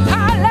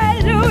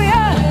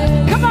 hallelujah.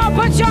 Come on,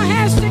 put your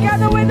hands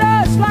together with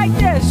us like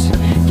this.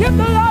 Give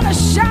the Lord a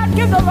shout,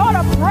 give the Lord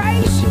a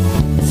praise.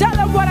 Tell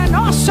him what an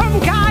awesome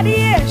God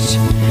he is.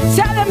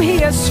 Tell him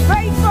he is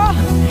faithful,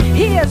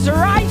 he is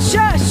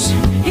righteous,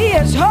 he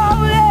is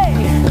holy.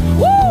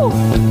 Woo!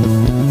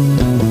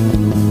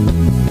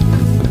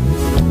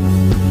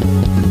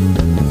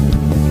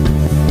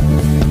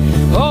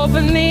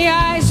 Open the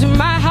eyes of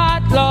my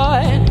heart,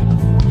 Lord.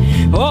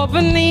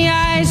 Open the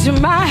eyes of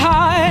my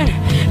heart.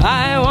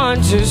 I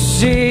want to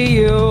see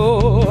you.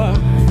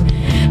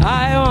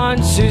 I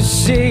want to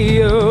see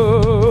you.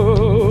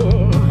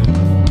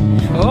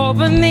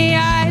 Open the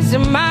eyes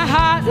of my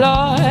heart,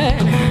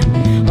 Lord.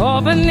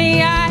 Open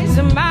the eyes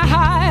of my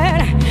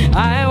heart.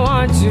 I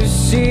want to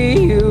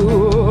see you.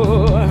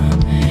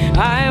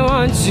 I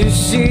want to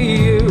see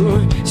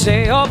you.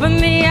 Say, open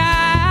the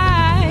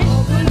eyes.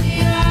 Open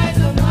the eyes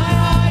of my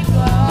heart,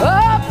 God.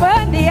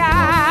 Open the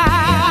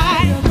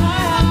eyes of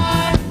my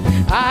heart.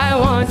 I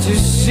want to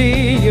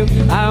see you.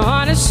 I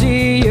want to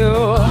see you.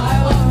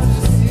 I want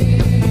to see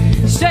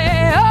you. Say,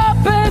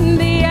 open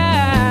the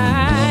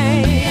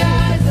eyes. The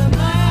eyes of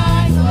my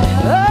heart,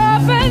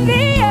 God. Open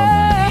the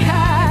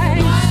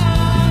eyes.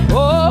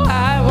 Oh,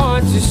 I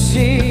want to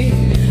see.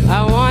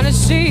 I want to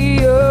see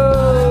you.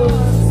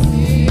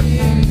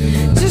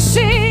 To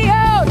see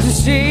you. To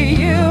see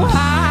you.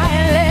 High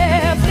and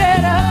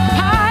lifted up.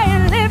 High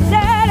and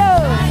lifted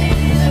up.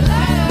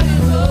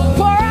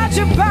 Pour out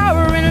your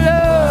power and love.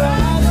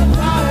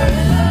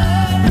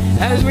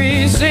 As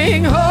we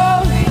sing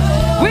holy,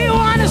 we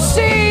want to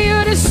see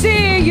you, to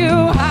see you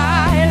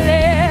high and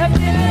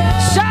lifted,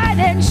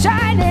 shining,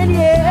 shining,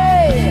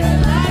 yeah.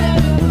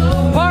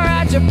 Pour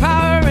out your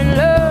power and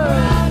love.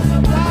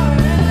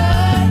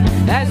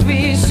 As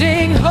we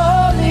sing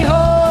holy,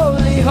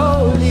 holy,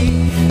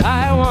 holy,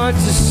 I want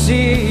to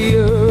see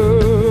you.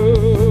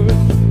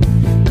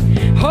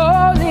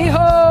 Holy,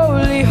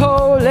 holy,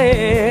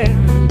 holy.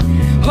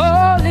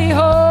 Holy,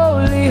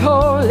 holy,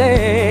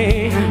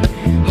 holy.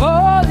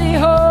 Holy,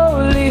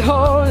 holy,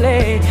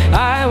 holy.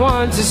 I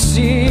want to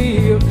see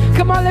you.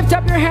 Come on, lift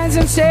up your hands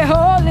and say,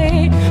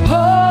 holy,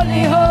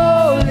 holy,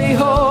 holy,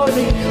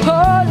 holy,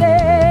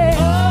 holy.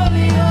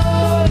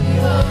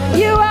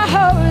 You are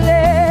holy.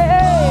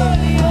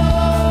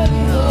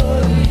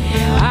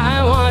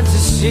 I want to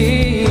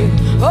see you.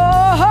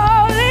 Oh,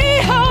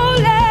 holy,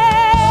 holy.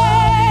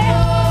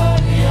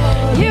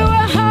 You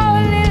are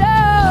holy,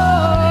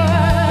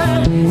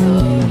 Lord.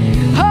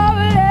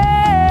 Holy.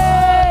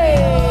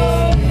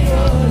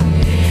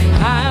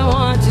 I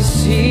want to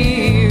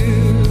see you.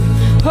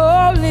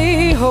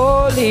 Holy,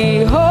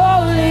 holy,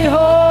 holy,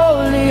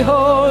 holy,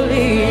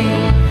 holy.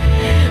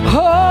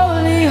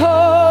 Holy,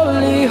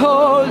 holy,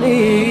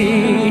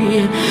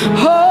 holy.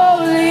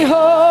 Holy,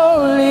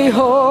 holy,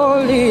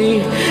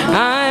 holy.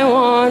 I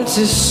want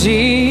to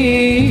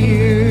see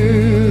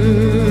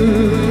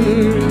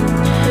you.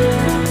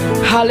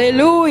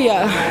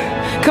 Hallelujah.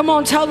 Come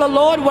on, tell the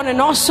Lord what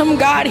an awesome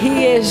God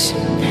He is.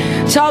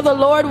 Tell the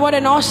Lord what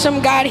an awesome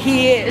God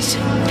He is.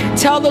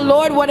 Tell the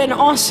Lord what an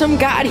awesome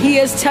God He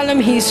is. Tell Him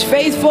He's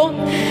faithful.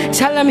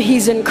 Tell Him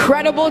He's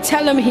incredible.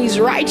 Tell Him He's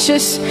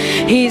righteous.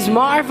 He's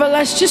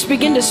marvelous. Just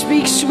begin to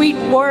speak sweet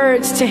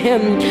words to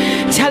Him.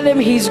 Tell Him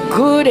He's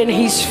good and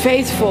He's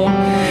faithful.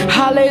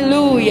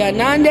 Hallelujah.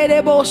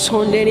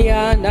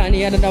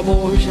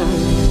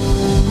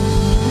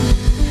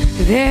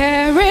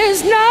 There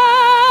is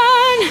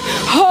none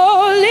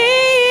holy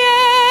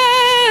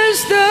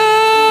as the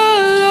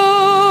Lord.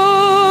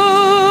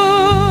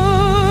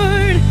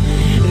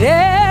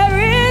 There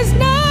is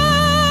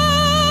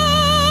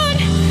none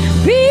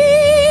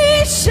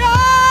besides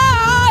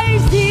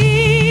Thee.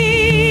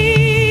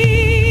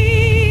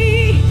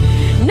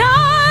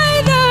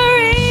 Neither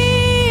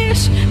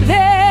is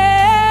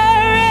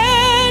there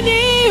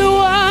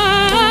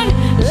anyone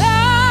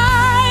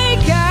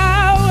like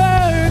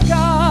our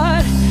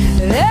God.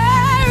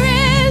 There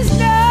is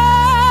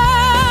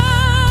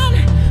none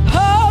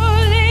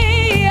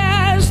holy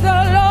as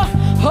the Lord,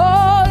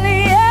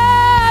 holy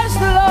as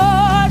the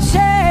Lord.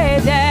 Say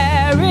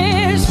there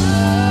is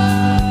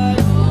none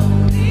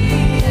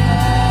holy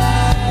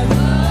as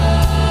the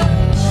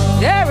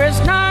Lord. There is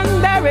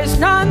none, there is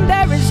none,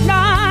 there is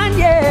none,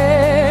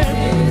 yeah,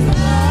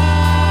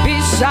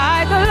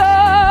 beside the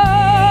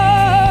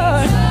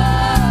Lord.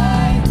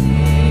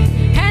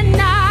 And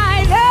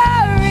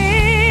neither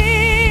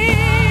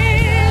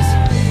is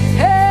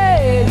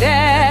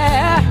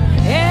there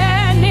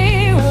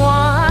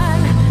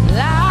anyone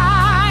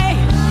like.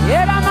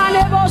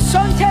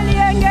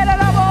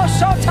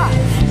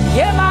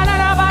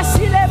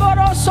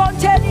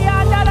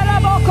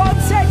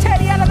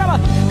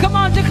 Come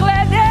on,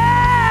 declare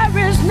there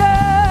is none.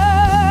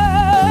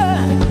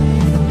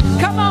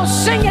 Come on,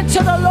 sing it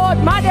to the Lord.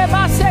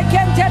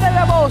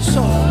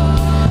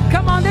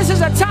 Come on, this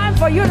is a time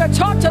for you to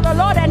talk to the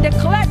Lord and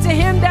declare to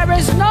Him there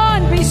is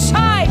none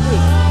beside Thee.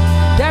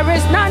 There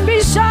is none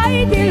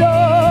beside Thee,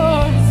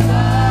 Lord.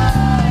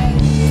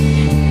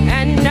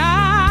 And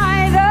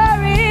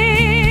neither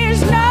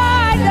is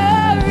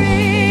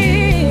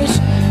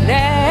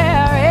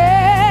there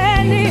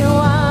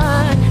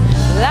anyone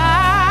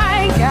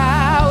like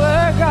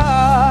our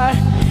God.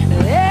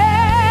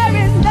 There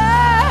is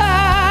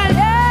none,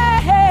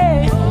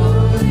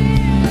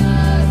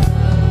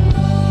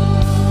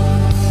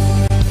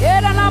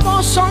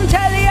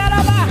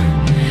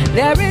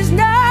 there is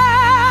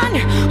none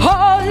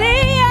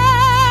holy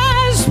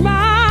as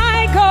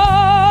my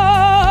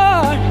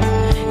God.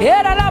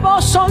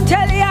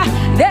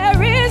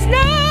 There is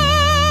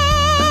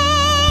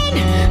none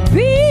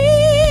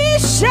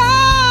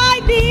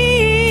beside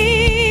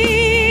Thee,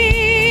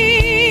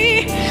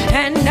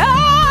 and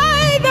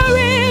neither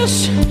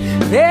is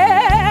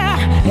there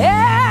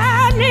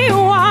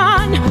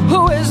anyone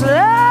who is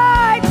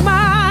like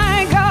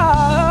my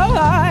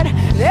God.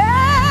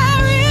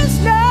 There is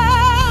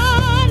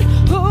none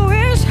who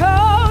is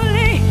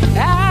holy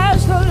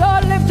as the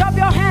Lord. Lift up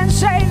your hands,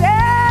 say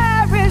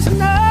there is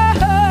none.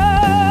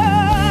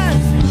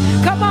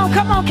 Come on,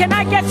 come on, can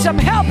I get some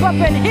help up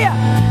in here?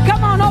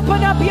 Come on,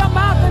 open up your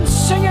mouth and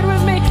sing it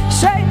with me.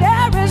 Say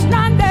there is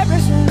none,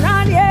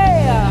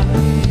 yeah,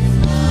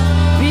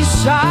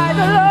 beside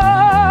the Lord.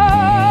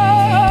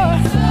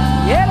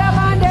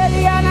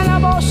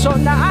 So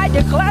now I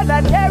declare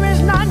that there is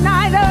none,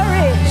 neither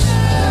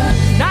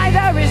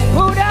is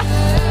Buddha,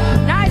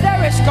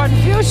 neither is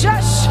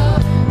Confucius,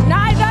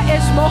 neither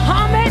is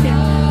Muhammad,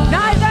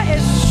 neither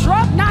is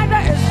Trump, neither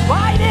is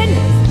Biden.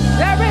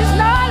 There is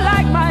none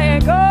like my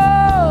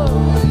God.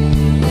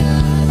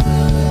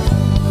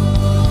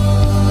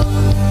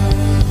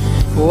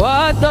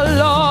 What the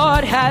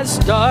Lord has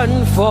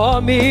done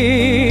for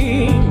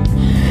me,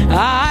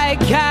 I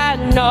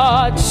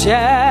cannot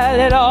tell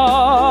it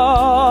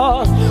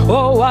all.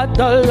 Oh, what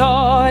the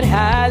Lord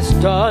has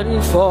done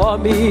for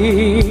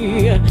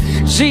me,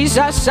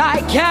 Jesus,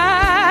 I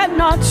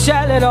cannot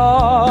tell it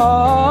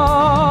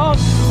all.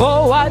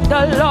 Oh, what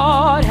the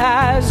Lord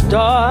has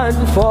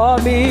done for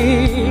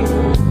me,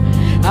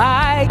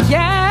 I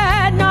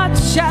cannot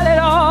tell it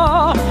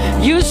all.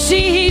 You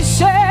see, He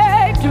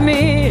saved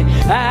me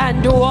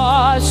and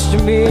washed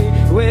me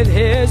with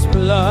his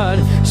blood.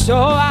 So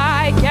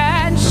I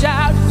can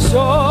shout, so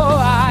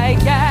I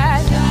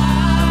can.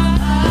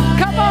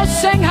 Come on,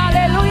 sing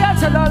hallelujah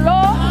to the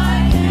Lord.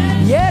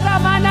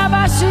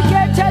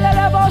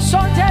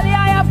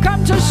 I have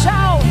come to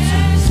shout.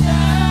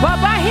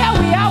 Baba, here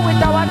we are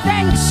with our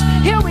thanks.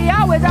 Here we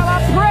are with our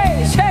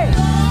praise. Hey,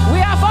 we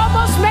have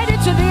almost made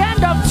it to the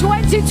end of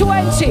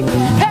 2020.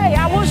 Hey,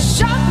 I will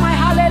shout my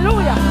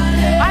hallelujah.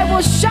 I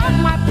will shout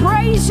my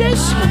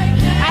praises.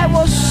 I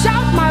will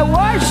shout my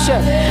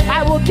worship.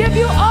 I will give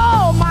you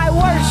all my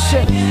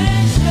worship.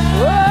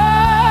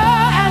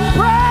 Oh, and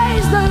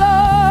praise the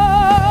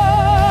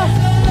Lord.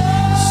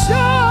 So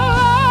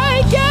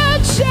I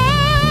can shout.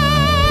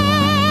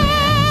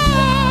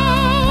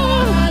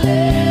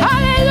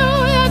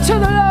 Hallelujah to the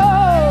Lord.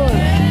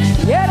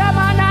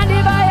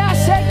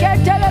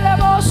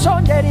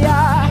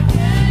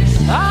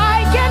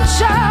 I can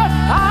shout,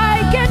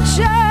 I can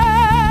shout,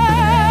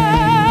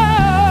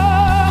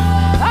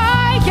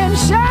 I can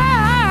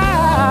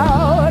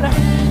shout.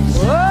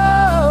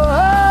 Oh, oh,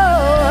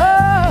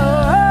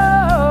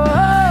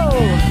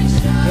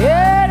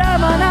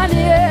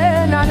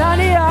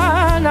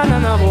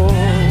 oh,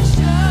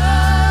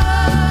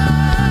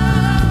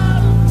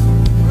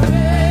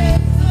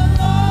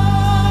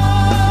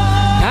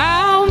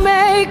 I'll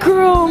make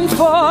room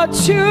for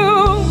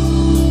two.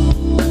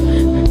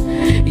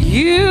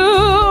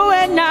 You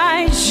and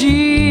I,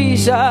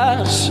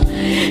 Jesus,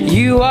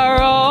 you are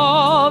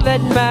all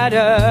that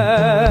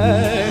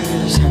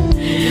matters.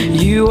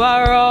 You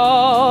are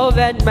all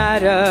that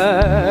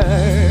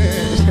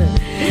matters.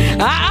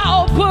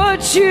 I'll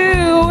put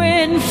you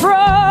in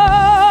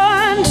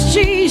front,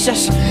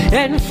 Jesus,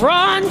 in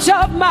front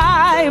of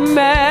my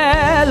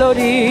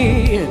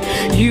melody.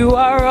 You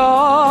are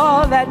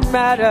all that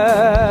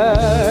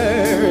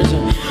matters.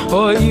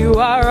 Oh, you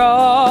are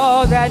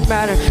all that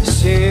matters.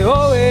 Say,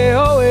 oh, eh,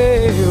 oh,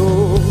 eh,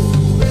 oh.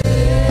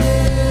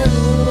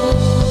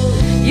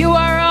 You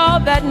are all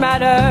that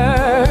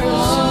matters.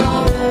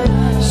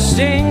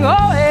 Sing,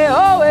 oh, eh,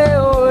 oh, eh,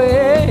 oh,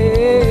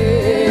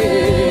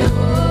 eh.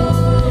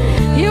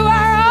 You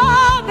are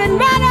all that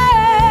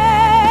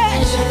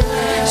matters.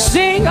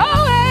 Sing, oh,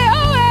 eh,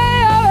 oh,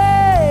 eh, oh,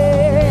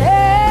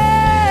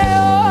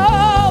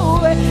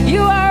 eh. Oh,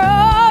 you are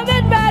all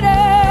that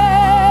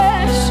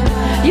matters.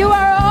 You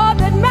are all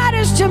that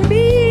matters to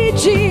me,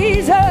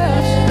 Jesus.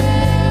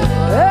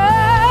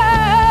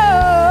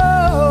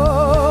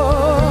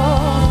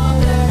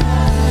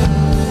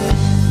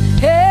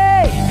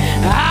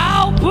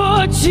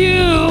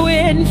 You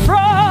in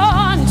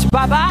front,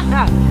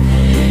 Baba,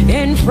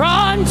 in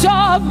front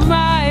of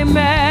my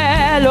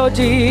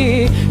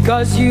melody,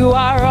 'cause you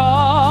are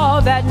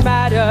all that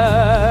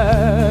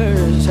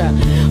matters.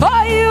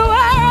 Oh, you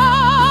are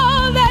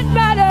all that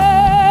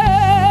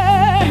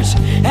matters,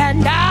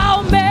 and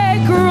I'll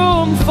make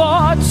room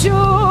for two.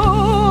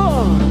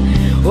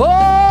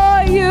 Oh,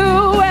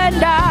 you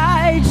and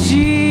I,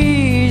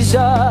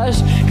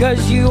 Jesus,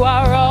 'cause you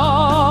are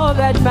all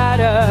that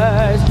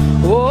matters.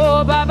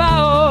 Oh, Baba,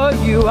 oh,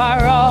 you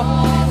are all.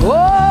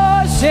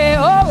 Oh, say,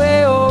 oh,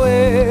 eh, oh,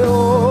 eh,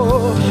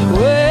 oh,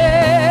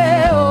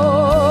 eh,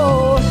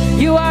 oh.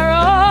 You are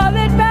all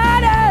that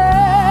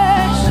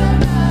matters.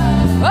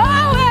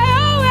 Oh, eh,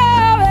 oh,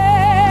 eh, oh, eh.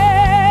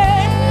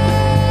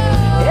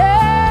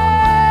 Yeah.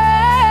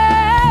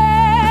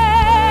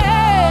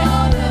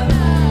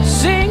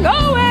 Sing,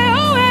 oh, eh,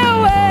 oh, eh,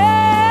 oh, eh.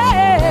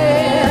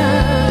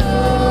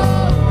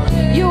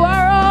 You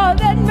are all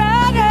that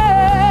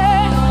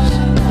matters.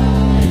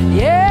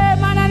 Yeah.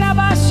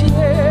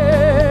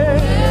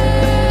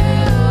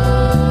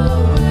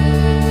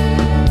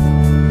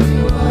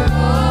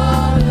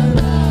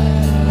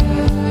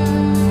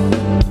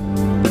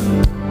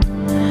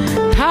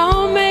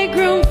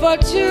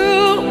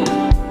 Two,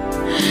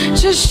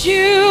 just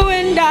you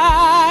and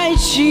I,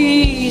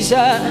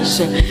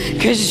 Jesus,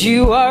 'cause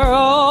you are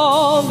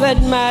all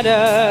that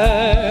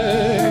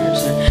matters.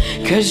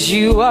 'Cause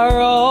you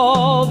are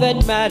all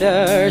that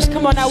matters.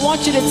 Come on, I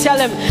want you to tell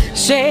him,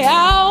 say,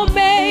 I'll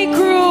make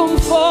room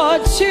for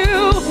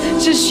two,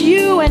 just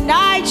you and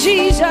I,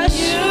 Jesus.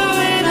 You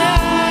and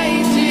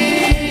I,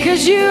 Jesus.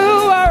 'Cause you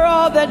are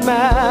all that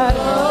matters.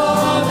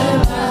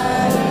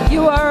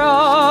 You are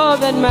all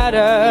that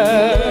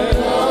matters.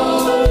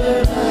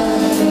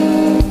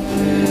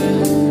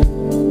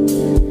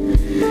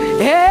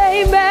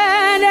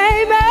 Amen,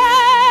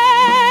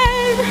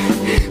 amen.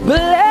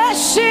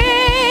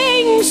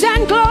 Blessings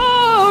and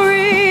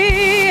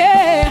glory,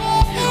 yeah.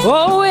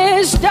 Oh,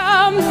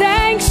 wisdom,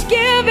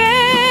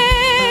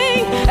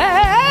 thanksgiving,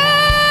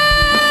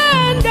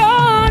 and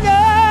honor.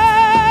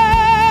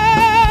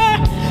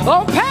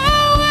 Oh,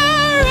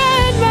 power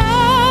and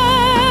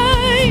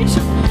might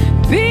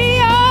be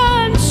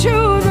unto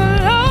the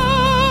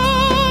Lord.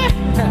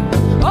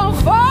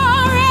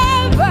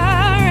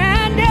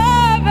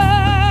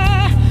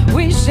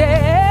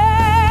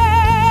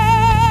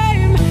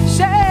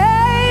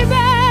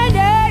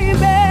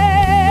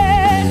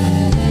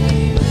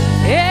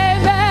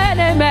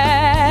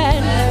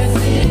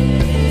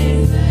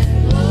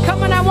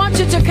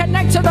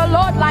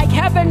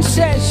 heaven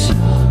says,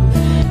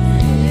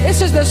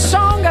 this is the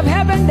song of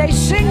heaven. They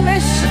sing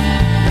this.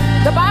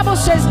 The Bible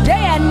says day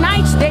and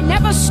night they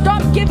never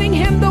stop giving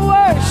him the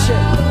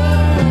worship.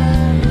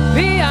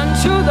 Be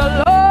unto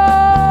the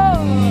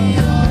Lord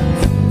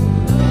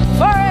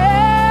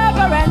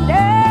forever and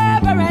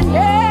ever and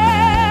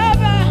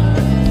ever.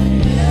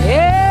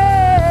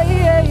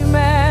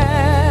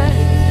 Amen.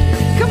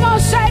 Come on,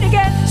 say it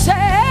again. Say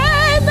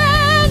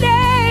amen,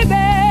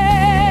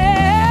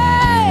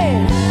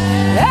 amen.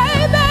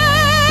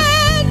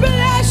 Amen.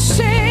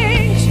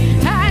 Blessings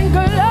and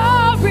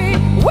glory,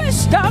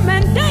 wisdom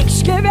and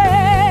thanksgiving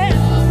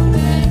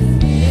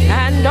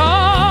and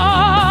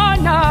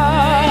honor,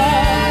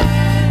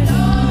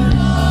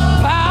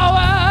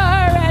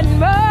 power and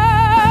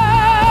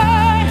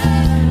might.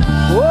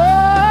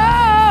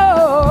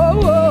 Whoa,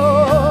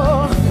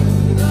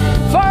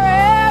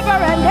 forever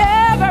and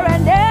ever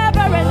and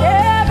ever and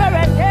ever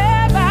and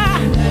ever.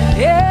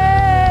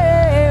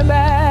 Amen.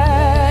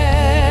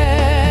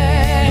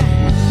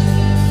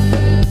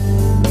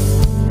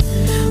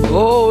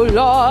 Oh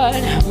Lord,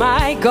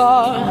 my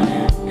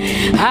God,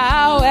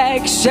 how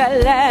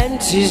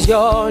excellent is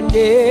your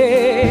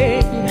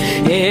name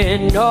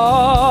in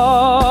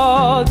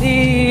all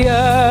the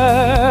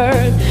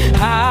earth.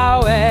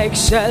 How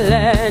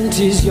excellent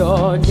is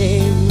your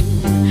name.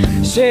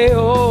 Say,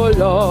 oh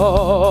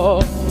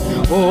Lord,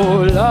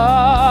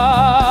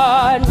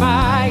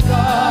 my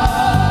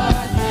God,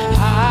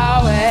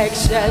 how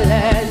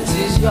excellent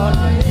is your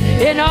name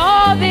in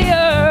all the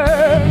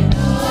earth.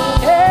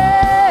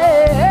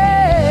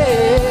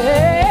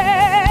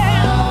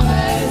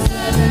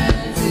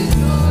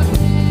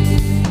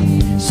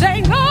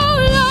 Sing, oh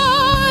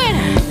Lord,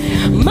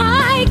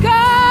 my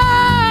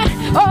God,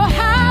 oh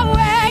how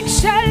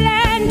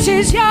excellent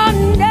is your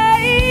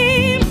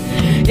name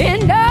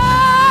in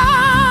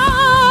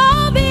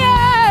all the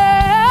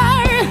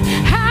earth.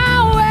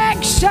 How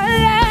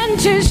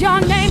excellent is your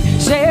name.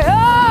 Say,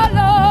 oh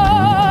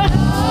Lord,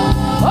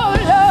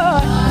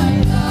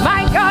 my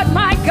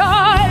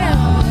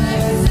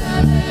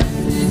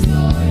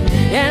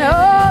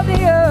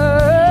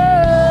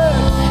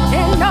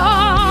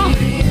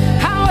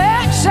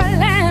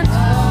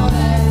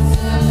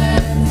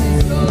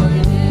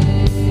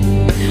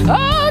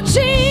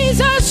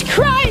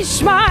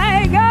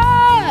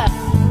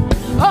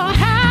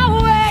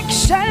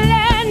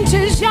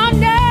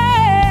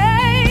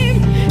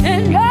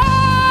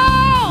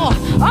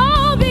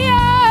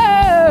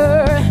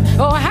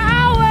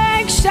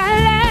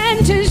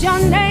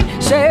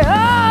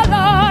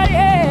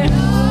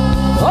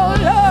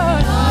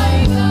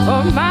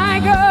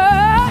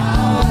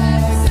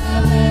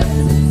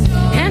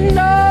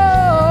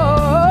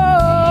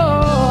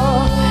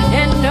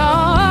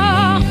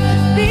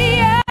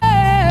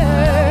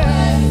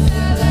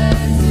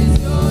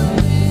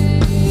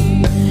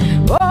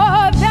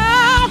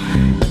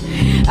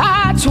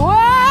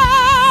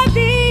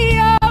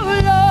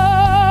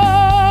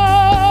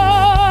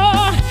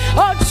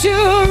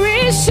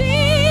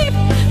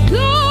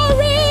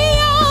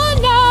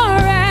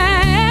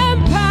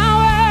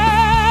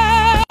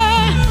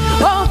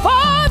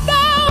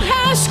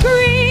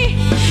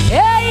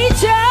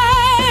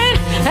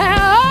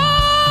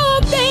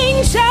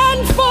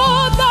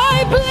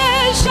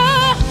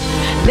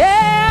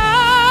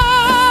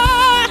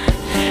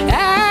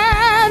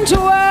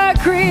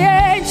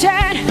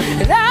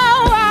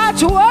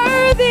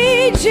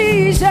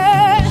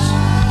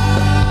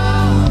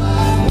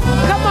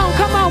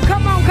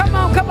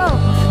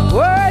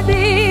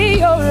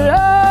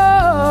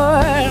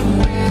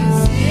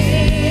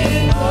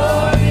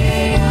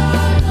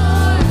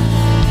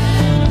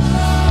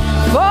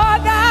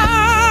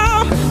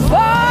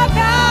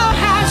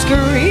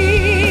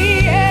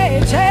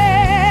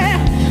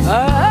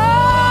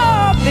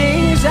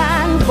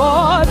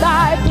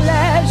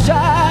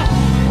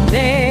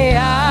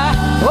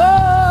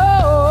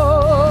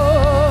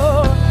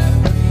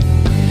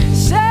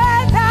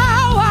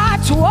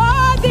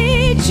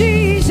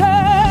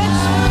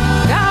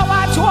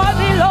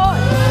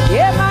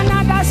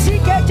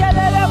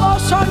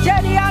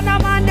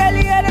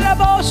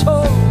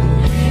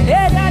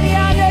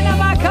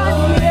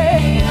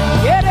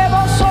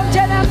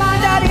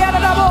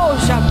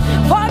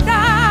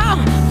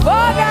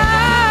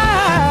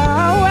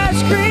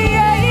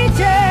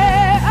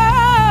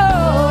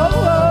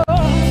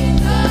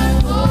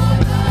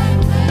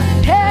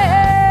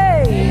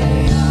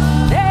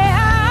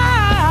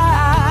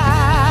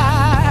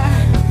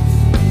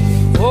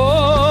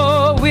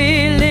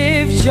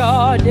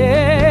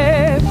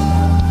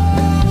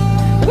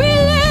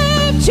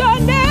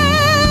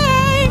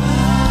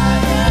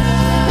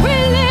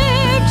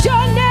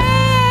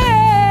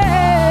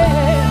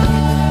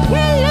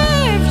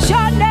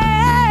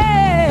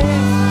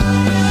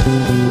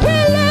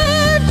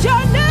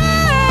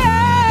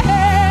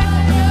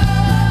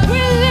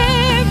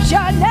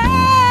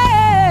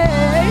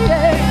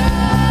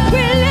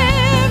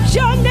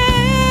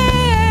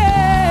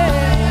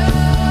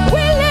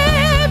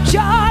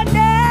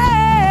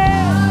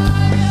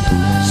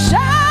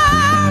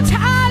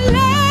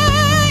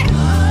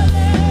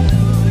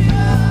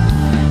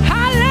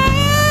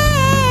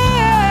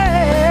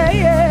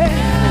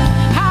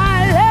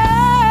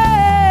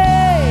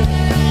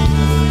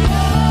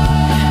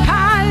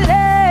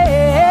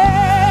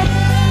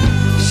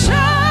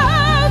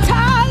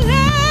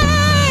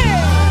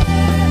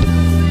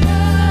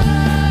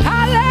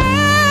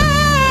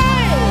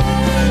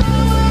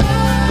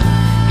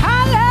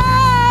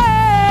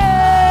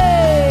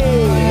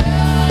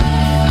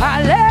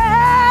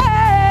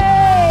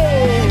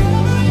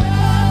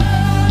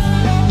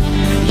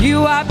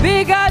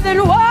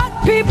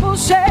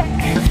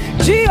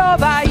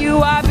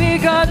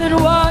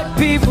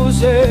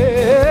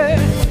say.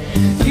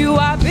 You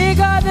are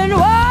bigger than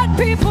what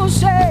people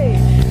say.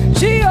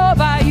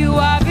 Jehovah, you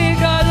are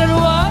bigger than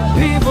what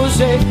people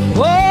say.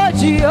 Oh,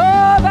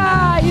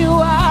 Jehovah, you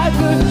are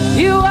good.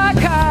 You are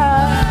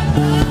kind.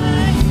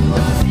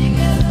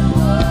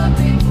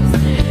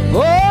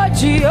 Oh,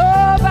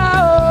 Jehovah,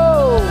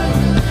 oh,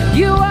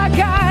 you are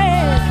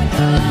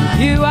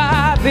kind. You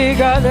are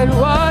bigger than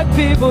what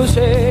people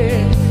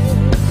say.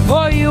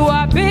 Oh, you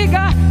are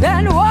bigger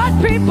than what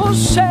people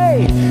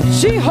say.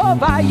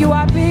 Jehovah, you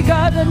are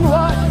bigger than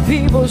what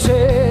people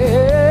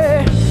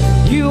say.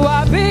 You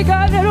are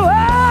bigger than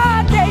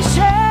what they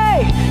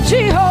say.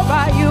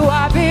 Jehovah, you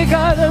are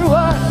bigger than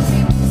what.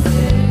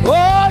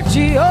 Oh,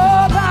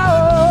 Jehovah,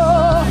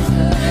 oh,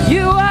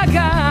 you are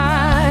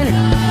God.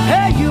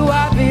 Hey, you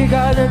are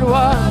bigger than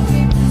what.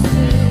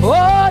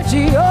 Oh,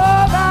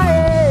 Jehovah,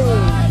 hey.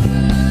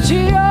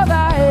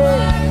 Jehovah, hey.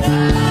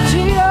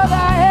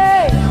 Jehovah,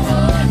 hey.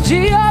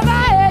 Jehovah,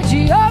 hey.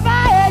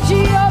 Jehovah, hey.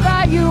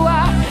 Jehovah, you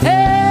are.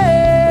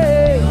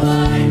 Hey,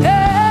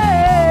 hey.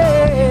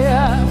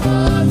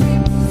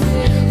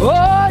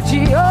 Oh,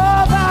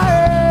 Jehovah,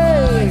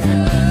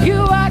 hey. You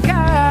are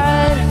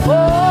kind. Oh,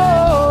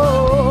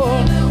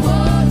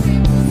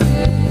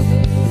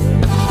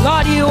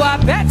 Lord, you are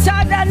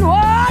better than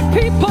what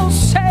people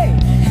say.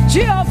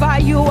 Jehovah,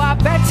 you are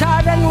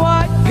better than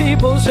what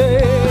people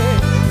say.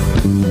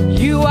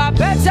 You are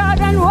better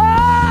than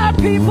what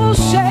people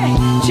say.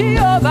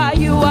 Jehovah,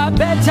 you are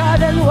better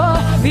than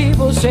what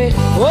people say.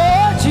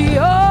 Oh,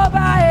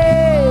 Jehovah,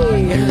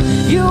 hey,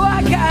 you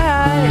are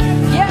kind.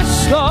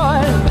 Yes,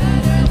 Lord.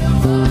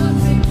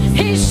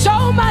 He's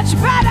so much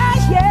better,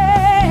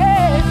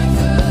 yeah.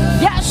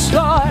 Yes,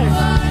 Lord.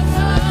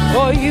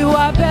 Oh, you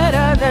are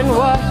better than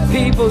what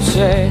people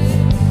say.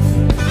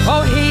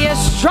 Oh, he is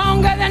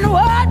stronger than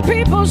what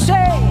people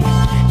say.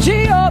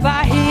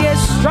 Jehovah, he is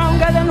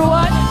stronger than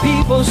what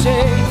people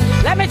say.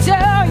 Let me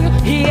tell you,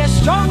 he is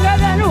stronger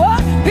than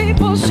what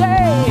people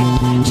say.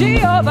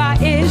 Jehovah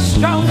is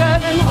stronger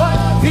than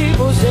what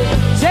people say.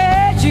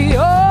 Say,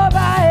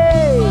 Jehovah,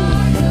 hey,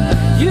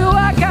 you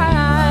are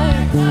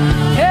kind.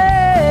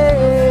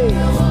 Hey,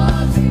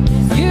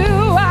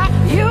 you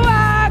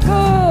are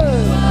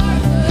good.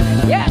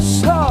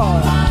 Yes,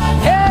 Lord.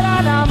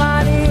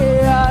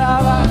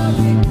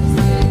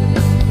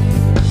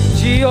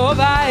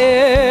 Jehovah,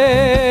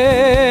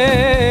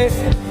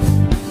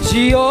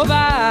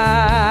 Jehovah,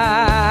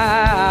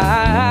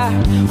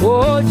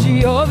 oh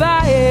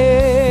Jehovah,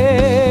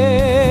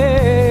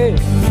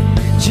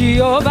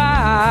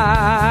 Jehovah,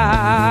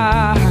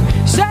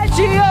 say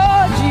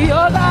Jehovah,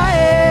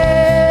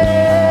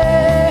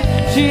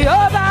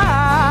 Jehovah,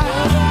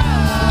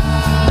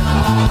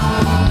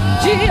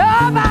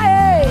 Jehovah,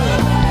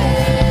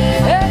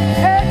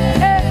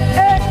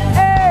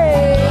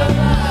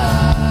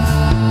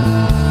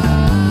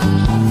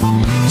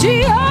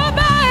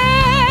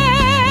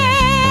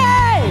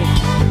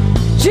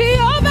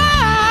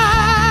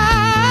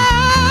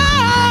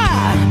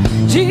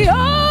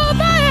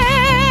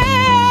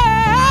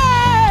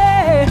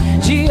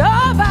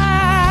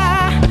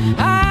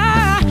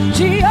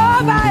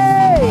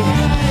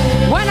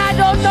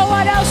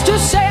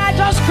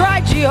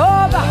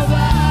 Jehovah,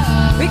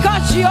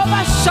 because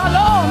Jehovah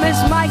Shalom is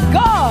my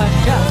God.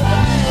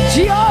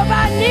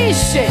 Jehovah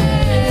Nissi,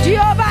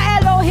 Jehovah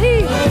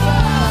Elohim,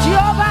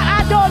 Jehovah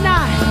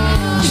Adonai,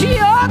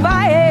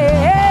 Jehovah,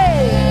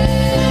 hey,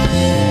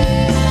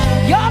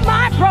 you're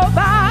my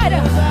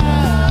provider.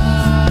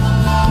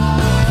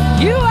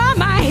 You are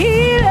my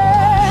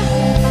healer.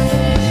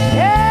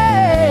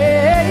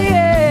 Yeah,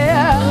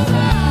 yeah.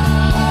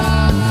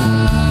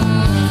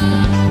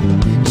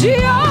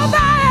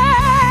 Jehovah,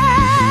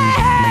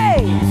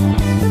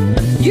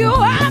 you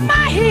are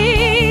my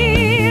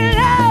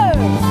healer,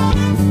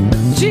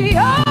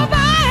 Jehovah.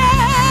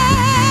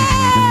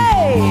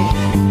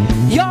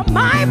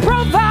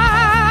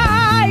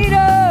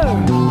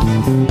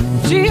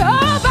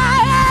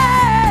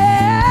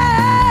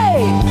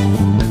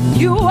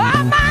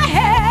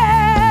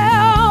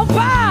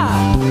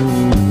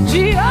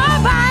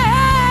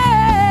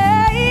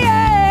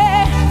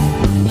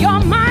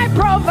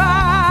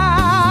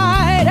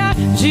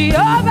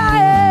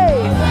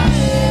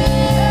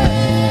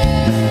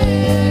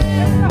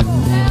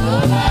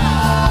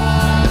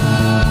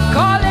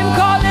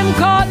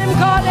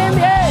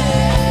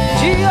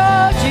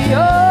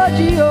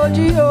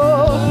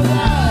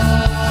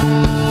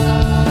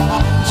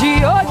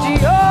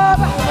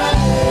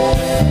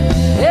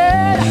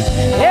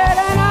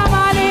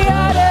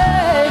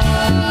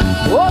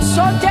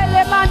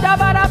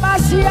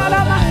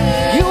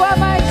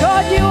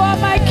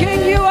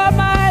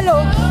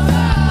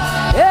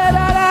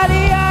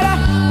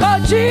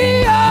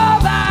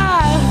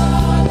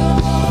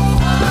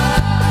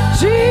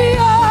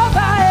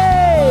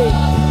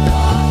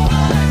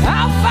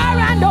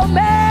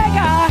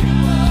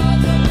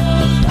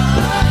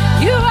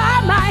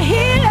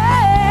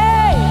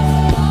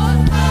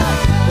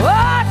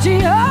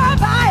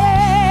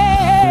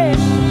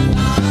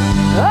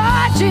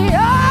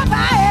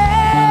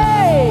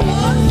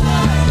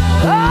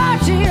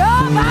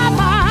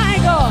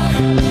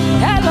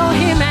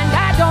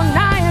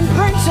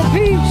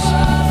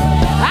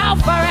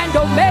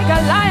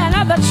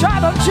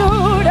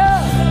 Judah.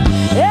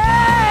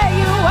 Yeah,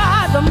 you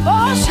are the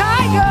most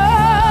high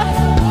God.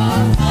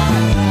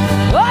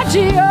 Oh,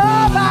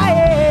 Jehovah,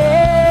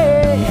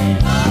 yeah.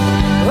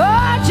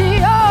 Oh,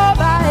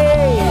 Jehovah,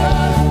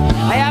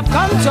 yeah. I have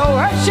come to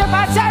worship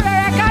at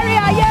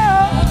Carrier,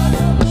 yeah.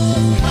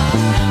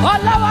 Oh,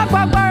 Lord,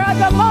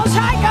 the most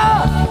high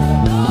God.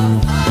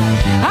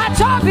 I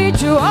talk it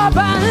to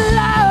open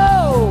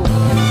low.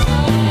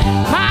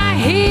 My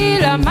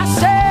healer, my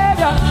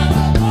savior,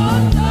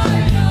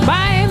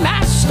 my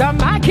master,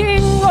 my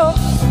king. Oh,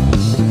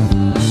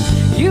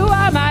 you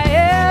are my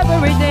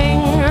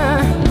everything.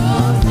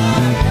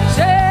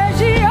 Say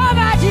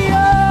Jehovah,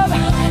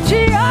 Jehovah,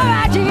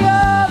 Jehovah,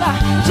 Jehovah,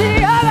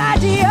 Jehovah,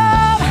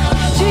 Jehovah,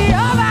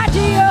 Jehovah,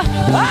 Jehovah,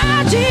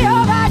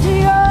 Jehovah, Jehovah,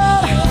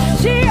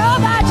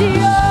 Jehovah,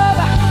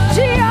 Jehovah,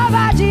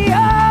 Jehovah,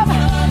 Jehovah.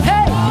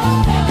 Hey,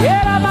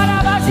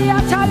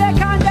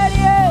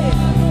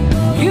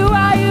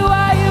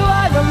 you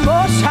are the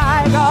most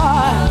high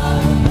God.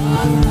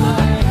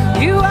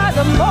 You are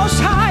the most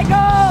high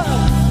God.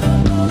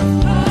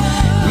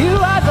 You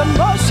are the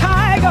most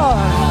high God.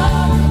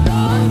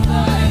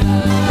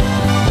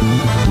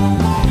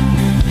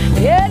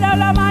 Yeah,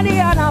 la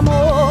maniana mo.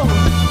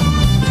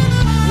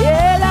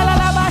 Yeah,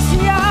 la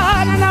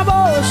basiana na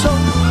boso.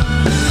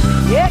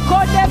 Yeah,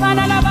 kote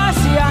mana la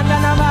basiana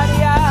na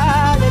Maria.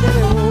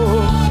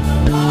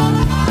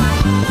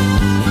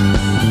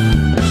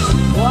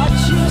 What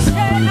you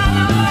say na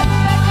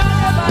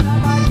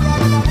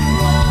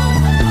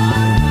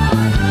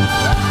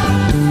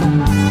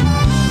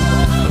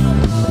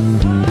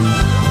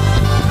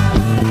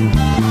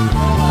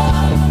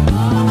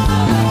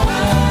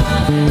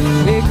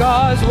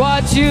because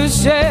what you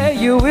say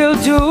you will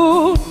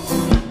do.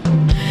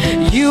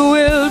 You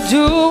will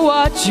do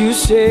what you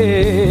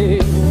say.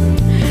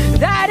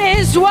 That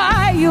is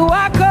why you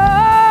are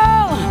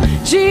called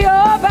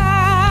Jehovah.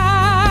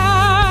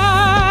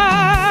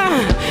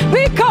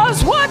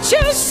 Because what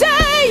you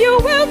say you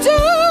will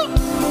do.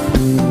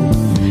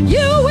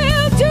 You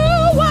will do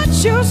what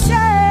you say.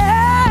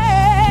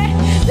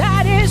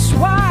 That is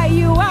why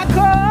you are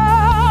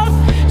called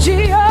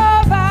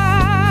Jehovah.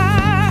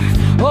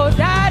 Oh,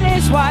 that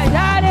is why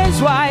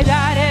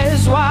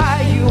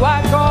you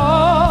are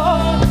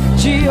called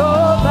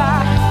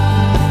Jehovah.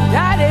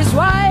 That is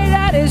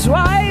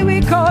why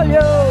we call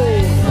you.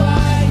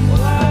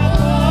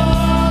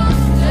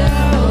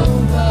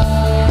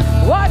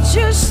 What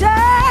you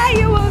say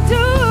you will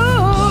do.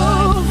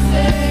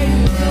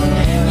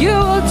 You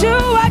will do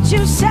what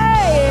you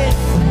say.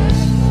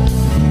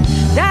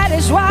 That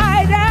is why.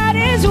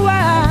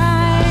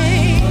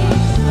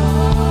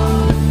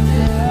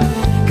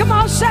 Come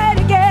on, say it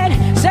again.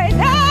 Say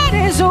that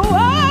is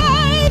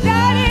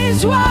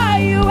why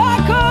you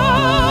are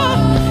called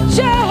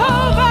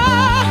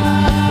Jehovah.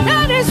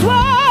 That is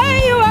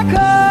why you are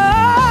called.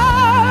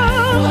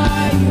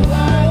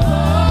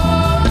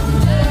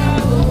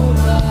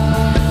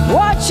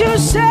 What you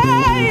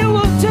say you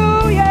will do,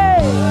 yeah.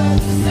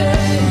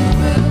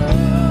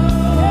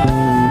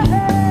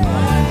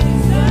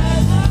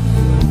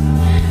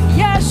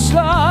 Yes,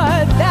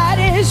 Lord, that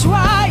is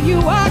why you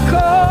are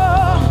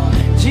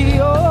called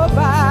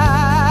Jehovah.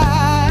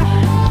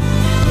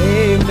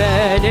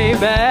 Amen,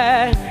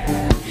 amen.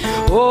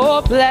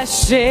 Oh,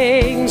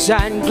 blessings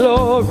and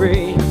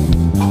glory,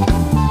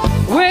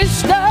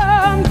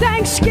 wisdom,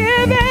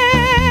 thanksgiving,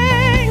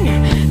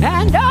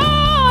 and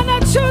honor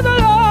to the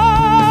Lord.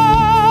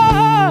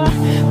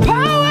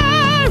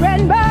 Power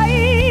and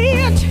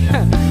might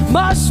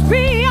must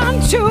be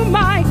unto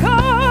my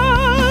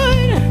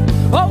God.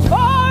 Oh,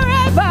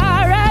 forever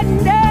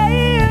and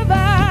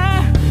ever.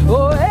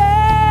 Oh,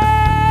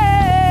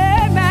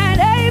 amen,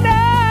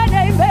 amen,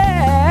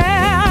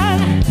 amen.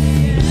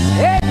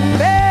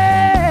 Amen.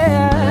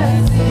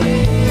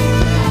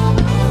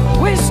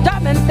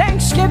 Wisdom and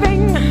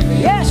thanksgiving.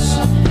 Yes.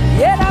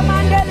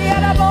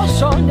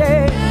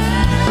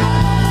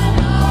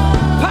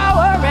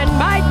 Power and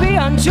might be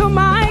unto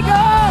my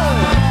God.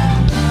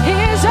 He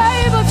is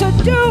able to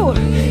do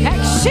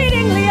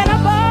exceedingly and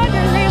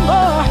abundantly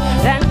more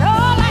than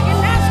all I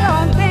can ask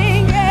or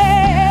think.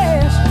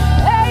 Yes.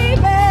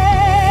 Amen.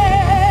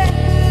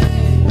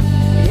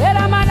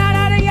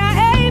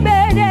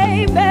 Amen,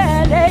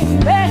 amen,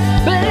 amen.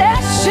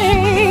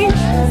 Blessings,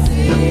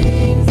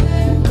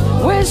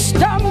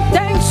 wisdom,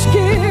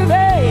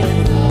 thanksgiving.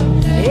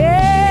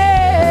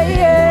 Yeah,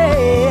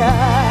 yeah.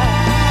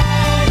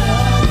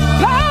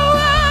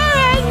 Power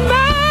and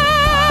might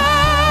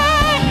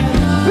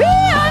be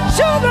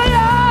unto the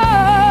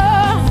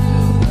Lord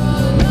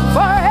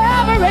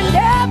forever and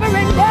ever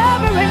and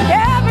ever and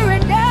ever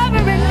and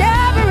ever and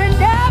ever and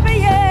ever,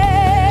 yeah.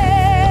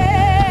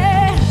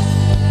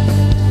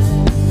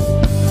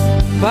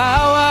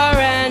 Power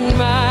and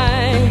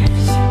might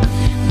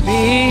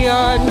be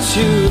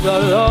unto the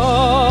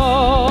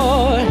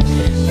Lord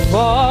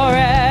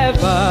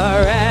forever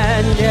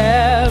and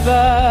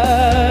ever.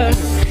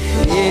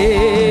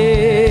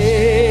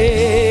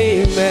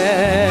 Amen.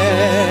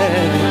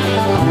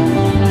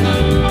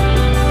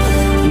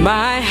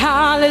 My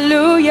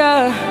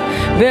hallelujah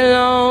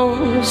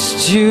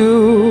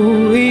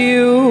to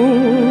you.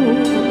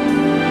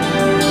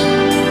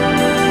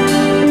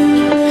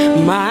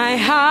 My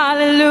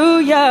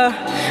hallelujah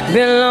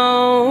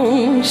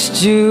belongs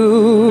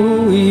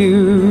to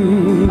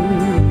you.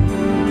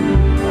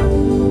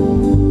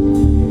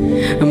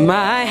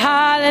 My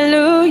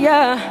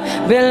hallelujah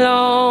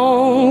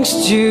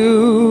belongs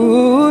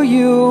to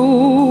you.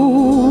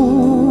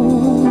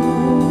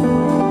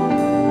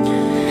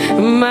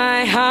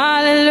 My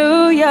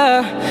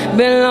hallelujah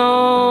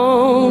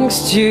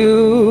belongs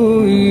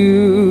to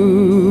you.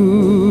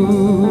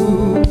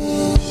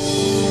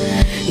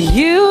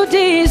 You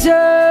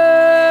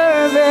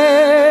deserve it.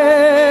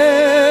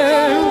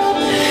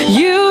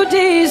 You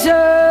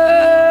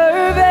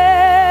deserve it.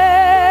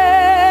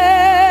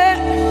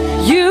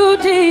 You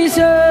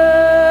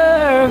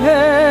deserve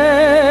it.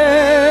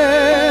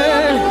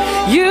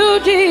 You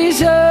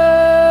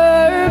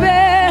deserve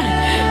it.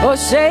 Oh,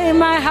 say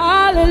my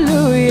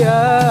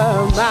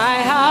hallelujah. My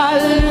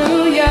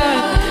hallelujah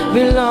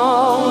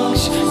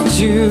belongs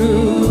to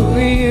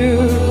you.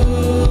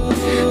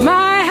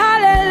 My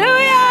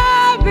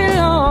hallelujah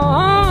belongs.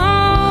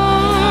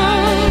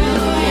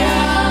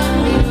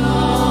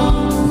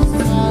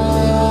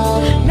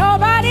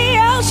 Nobody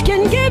else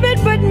can give it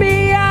but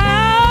me.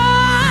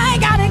 I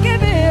gotta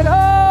give it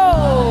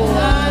all.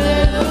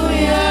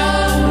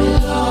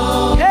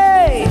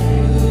 Hey,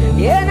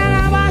 yeah,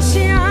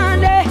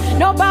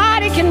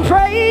 nobody can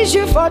praise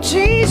you for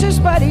Jesus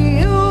but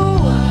you.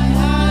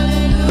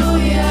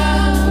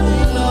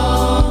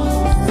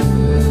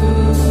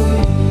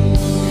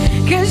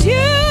 Cause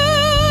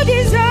you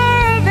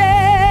deserve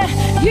it.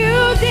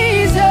 You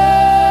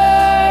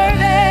deserve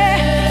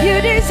it.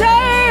 You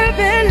deserve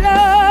it, Lord.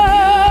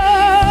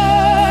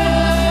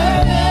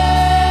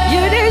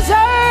 You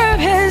deserve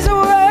His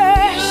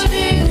worship.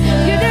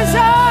 You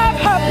deserve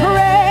her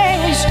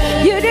praise.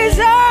 You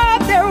deserve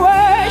their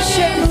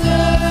worship.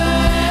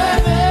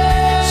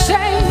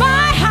 Say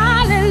my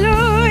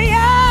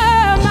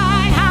hallelujah.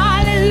 My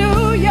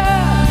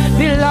hallelujah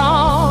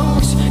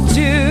belongs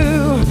to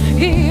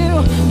you.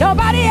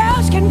 Nobody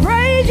else can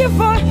praise you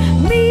for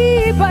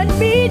me but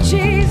me,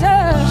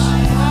 Jesus.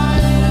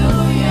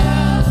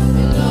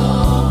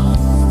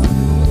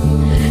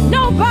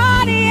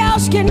 Nobody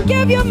else can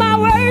give you my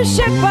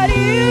worship but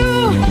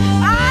you.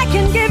 I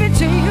can give it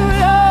to you,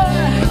 Lord.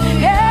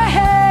 Yeah,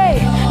 hey,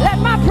 let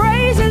my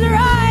praises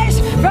rise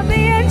from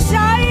the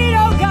inside,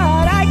 oh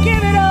God. I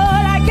give it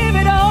all, I give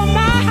it all,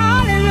 my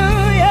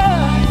hallelujah.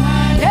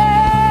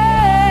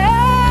 Hey,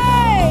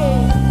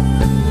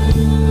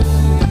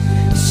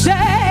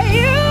 say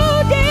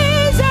you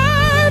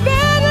deserve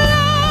it,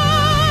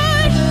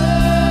 Lord.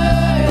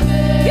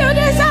 You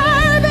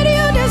deserve it,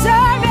 you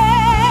deserve it.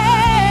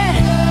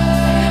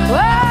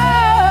 Whoa.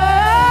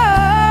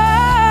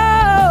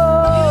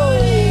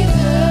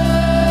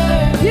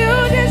 You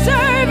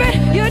deserve it,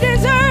 you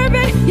deserve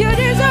it, you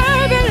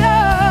deserve it,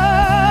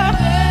 Lord.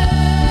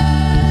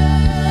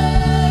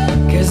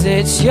 Cause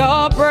it's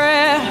your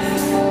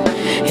breath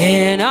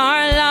in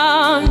our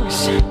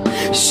lungs.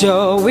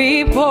 So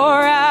we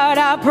pour out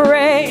our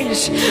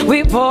praise.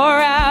 We pour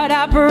out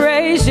our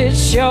praise.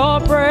 It's your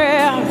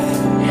breath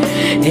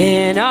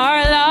in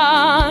our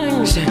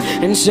lungs.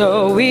 And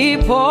so we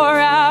pour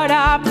out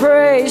our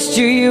praise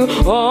to you,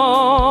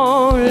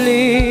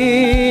 only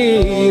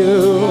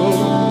you.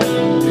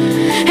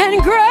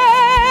 And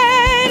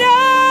great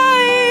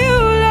are you,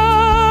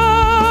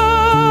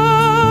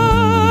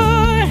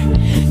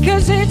 Lord.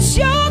 Cause it's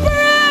your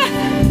breath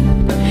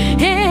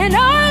in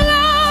our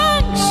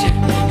lungs.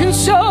 And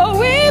so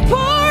we pour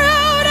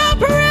out our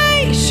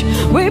praise.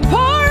 We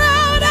pour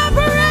out our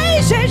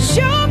praise. It's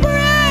your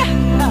breath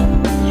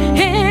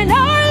in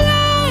our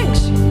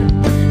lungs.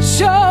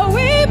 So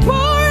we pour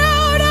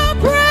out our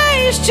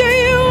praise to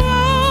you,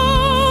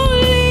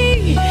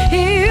 only you.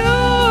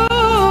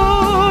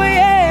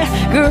 Yeah,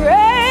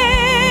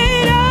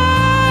 great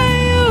are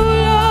you,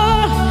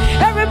 Lord.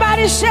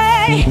 Everybody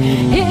say,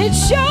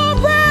 it's your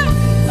breath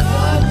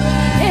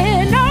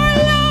in our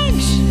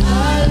lungs.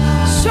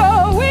 So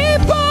we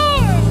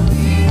pour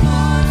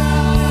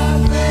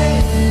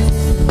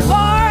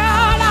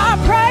out our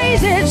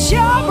praise. It's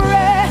your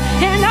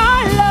breath in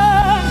our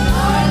lungs.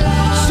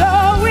 So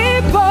we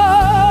pour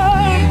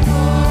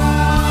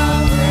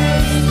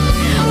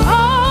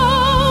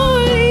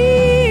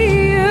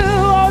only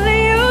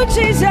you,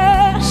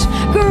 Jesus.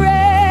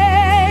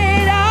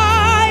 Great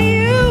are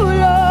you,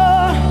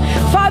 Lord.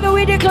 Father,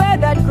 we declare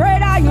that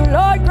great are you,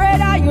 Lord.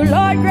 Great are you,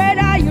 Lord. Great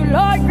are you,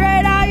 Lord.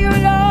 Great are you,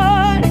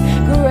 Lord.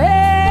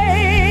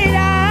 Great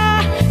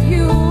are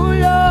you,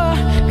 Lord.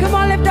 Come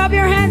on, lift up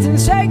your hands and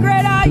say,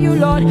 great are you,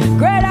 Lord.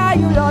 Great are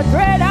you, Lord.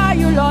 Great are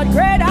you, Lord.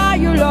 Great are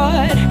you,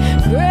 Lord.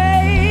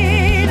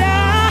 Great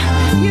are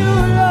you,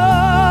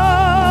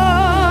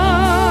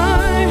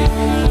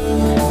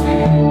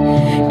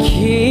 Lord.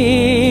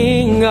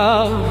 King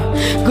of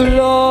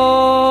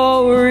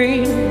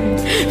glory,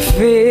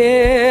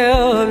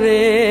 fill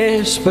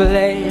this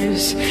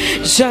place.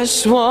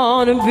 Just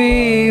wanna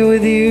be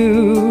with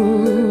you.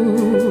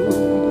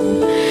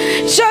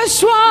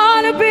 just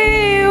want to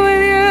be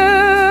with you.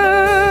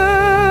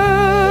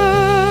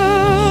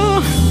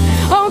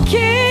 Oh,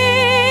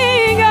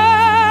 King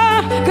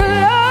of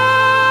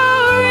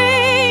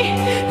glory,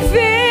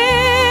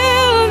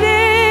 fill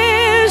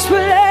this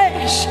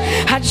place.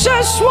 I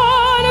just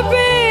want to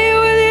be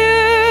with you.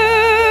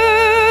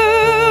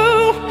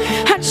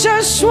 I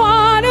just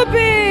want to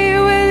be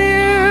with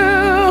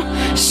you.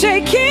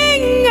 Say,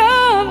 King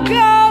of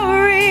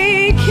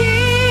glory,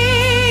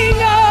 King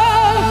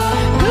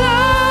of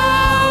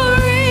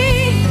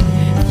glory,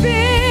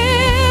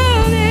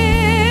 fill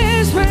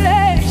this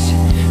place.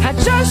 I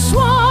just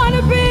want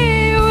to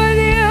be with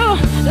you.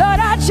 Lord,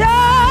 I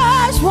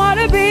just want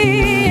to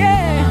be,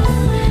 yeah.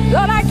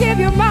 Lord, I give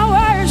you my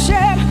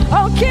worship.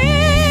 Oh,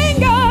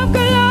 King of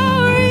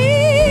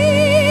glory,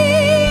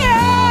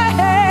 yeah,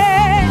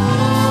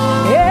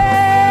 yeah.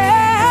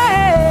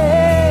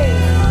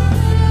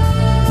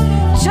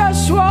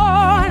 Just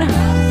want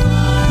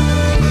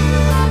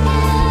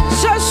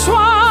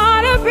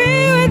to be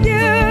with you.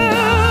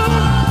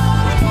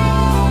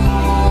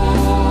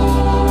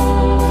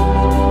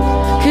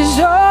 'Cause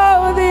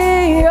oh,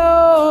 the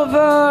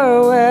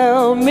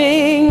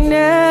overwhelming,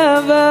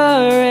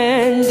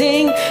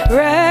 never-ending,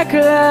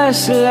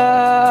 reckless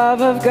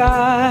love of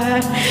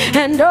God,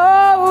 and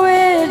oh,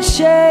 it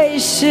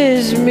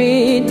chases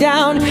me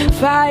down,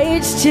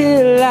 fights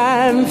till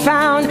I'm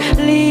found,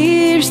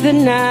 leaves the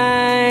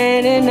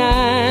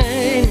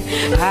 99.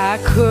 I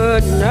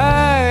couldn't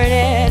earn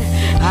it,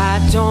 I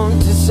don't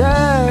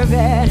deserve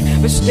it,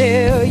 but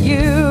still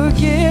you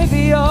give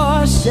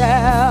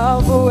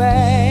yourself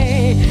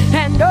away.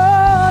 And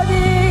oh,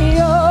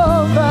 the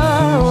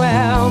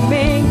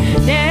overwhelming,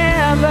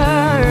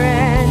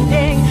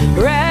 never-ending,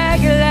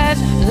 reckless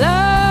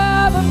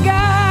love of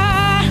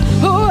God.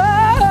 Whoa.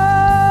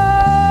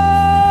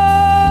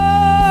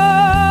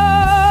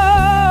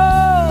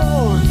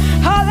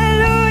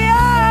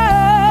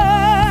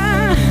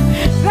 Hallelujah.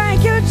 Thank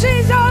you,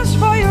 Jesus,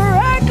 for your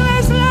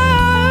reckless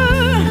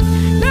love.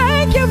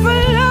 Thank you for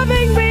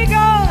loving me,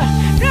 God.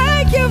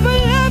 Thank you for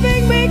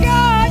loving me,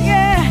 God.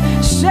 Yeah.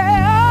 Say,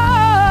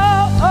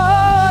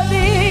 oh,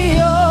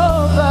 the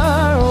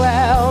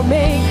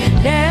overwhelming,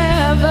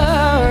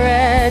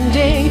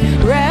 never-ending,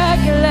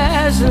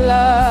 reckless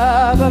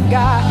love of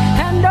God.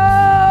 And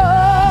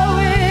oh,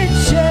 it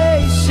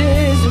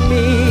chases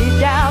me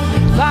down,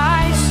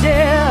 finds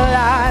till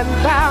I'm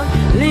found,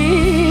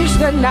 leaves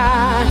the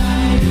 9.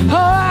 Oh,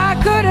 I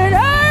couldn't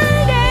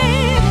earn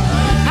it,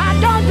 I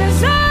don't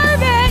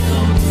deserve it,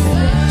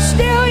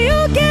 still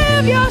you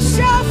give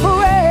yourself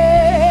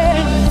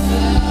away.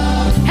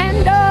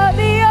 And oh,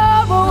 the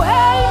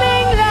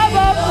overwhelming love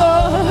of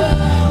God.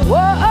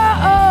 Whoa.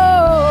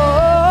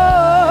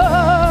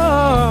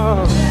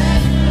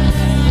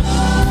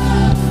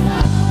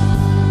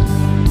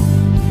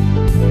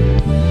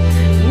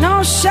 No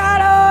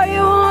shadow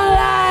you won't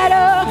light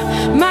up,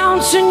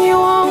 mountain you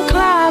won't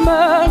climb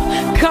up,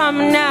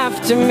 coming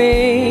after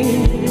me.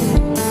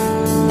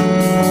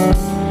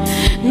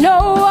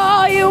 No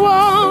wall you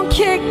won't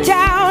kick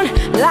down,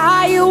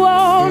 lie you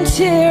won't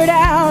tear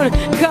down,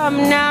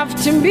 coming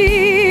after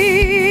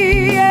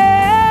me.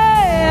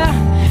 Yeah.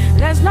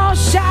 There's no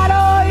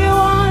shadow you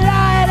won't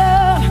light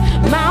up,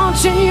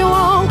 mountain you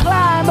won't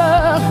climb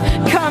up,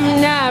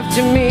 coming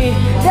after me.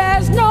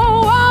 There's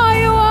no wall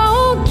you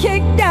won't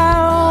kick down.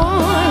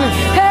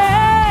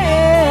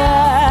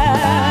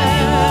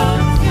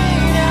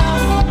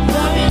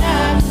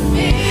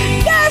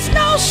 There's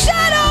no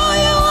shadow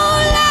you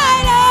won't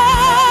light up.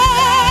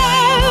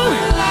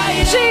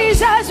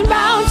 Jesus,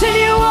 mountain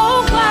you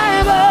won't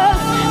climb up,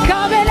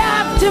 coming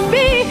after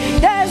me.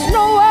 There's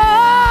no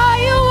wall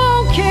you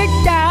won't kick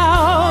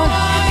down.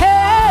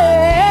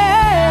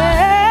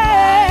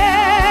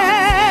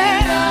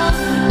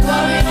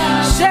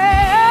 Say,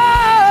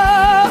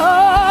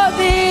 oh,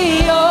 the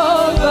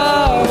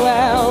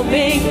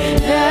overwhelming,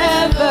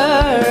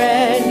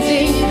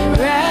 never-ending,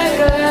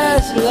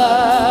 reckless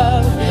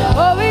love.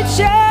 Oh, it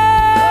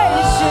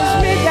chases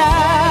me down.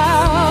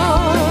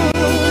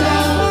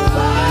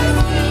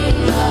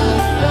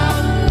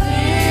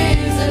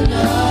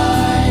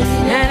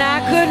 And I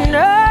couldn't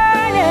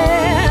earn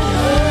it,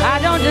 I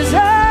don't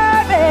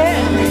deserve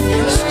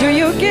it, still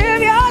you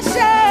give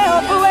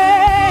yourself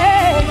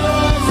away.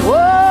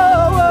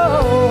 Whoa,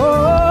 whoa,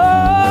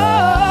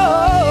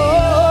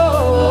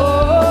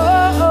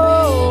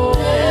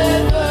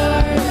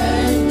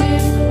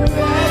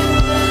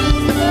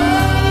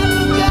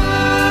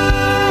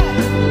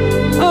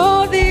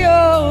 oh, the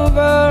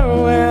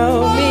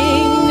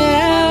overwhelming,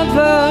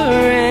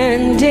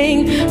 never-ending,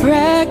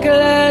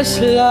 reckless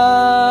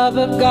love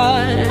of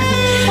God.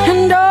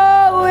 And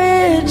oh,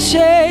 it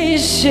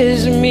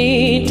chases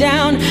me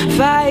down,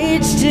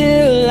 fights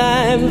till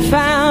I'm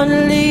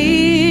found,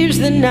 leaves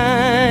the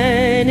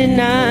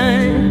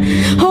 99.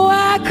 Oh,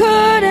 I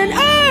couldn't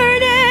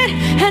earn it,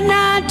 and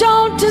I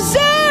don't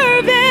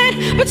deserve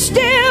it, but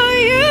still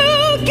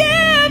you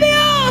give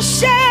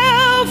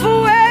yourself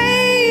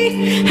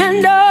away.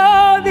 And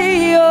oh,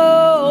 the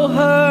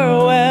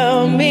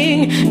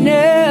overwhelming,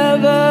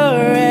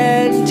 never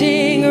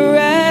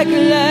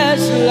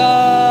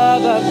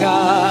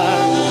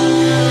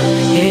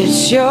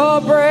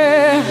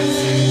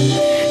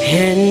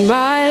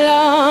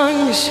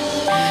lungs.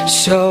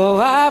 So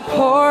I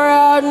pour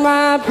out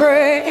my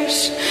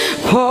praise,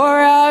 pour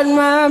out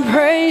my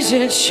praise.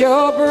 It's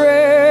your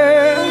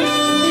breath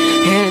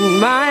in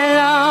my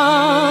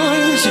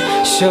lungs.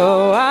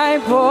 So I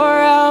pour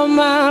out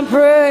my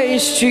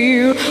praise to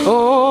you,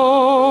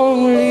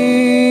 only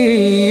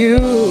you.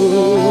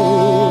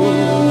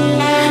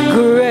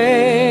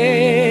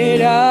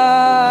 Great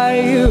are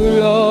you,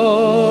 Lord.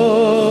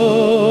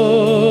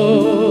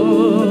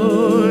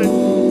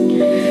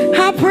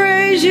 I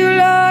praise you,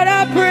 Lord.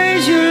 I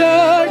praise you,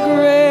 Lord.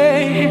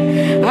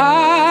 Great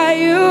are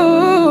you,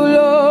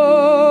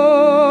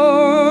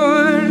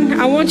 Lord.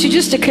 I want you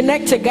just to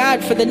connect to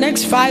God for the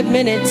next 5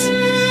 minutes.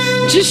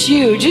 Just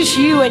you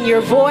and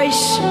your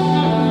voice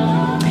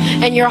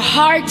and your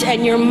heart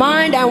and your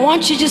mind. I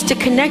want you just to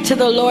connect to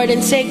the Lord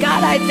and say,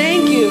 God, I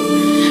thank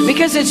you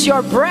because it's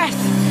your breath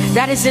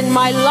that is in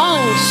my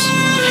lungs.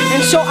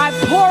 And so I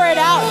pour it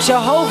out,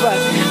 Jehovah.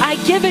 I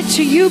give it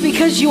to you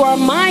because you are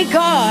my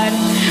God.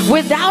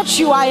 Without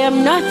you, I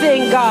am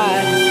nothing,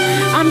 God.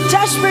 I'm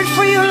desperate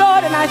for you,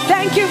 Lord, and I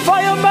thank you for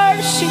your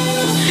mercy.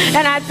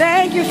 And I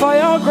thank you for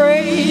your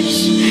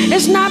grace.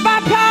 It's not by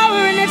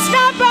power and it's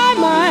not by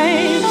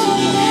might.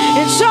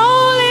 It's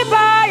only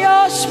by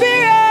your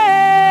Spirit.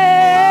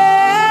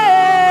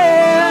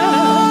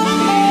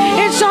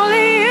 It's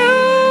only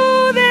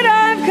you that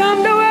I've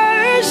come to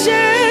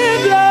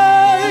worship,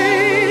 Lord.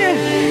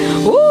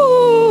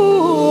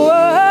 Ooh, oh.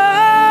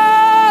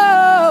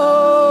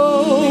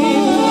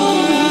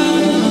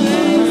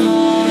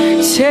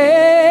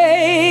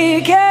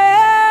 Take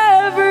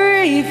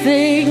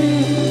everything.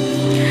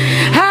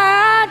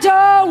 I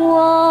don't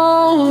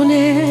want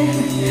it.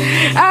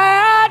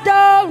 I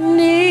don't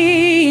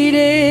need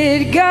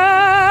it,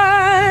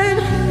 God.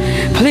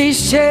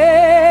 Please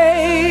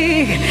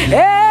take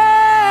everything.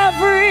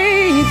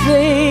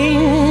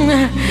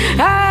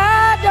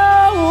 I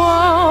don't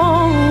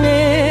want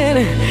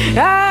it.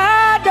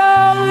 I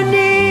don't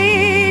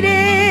need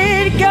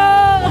it,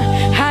 God.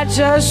 I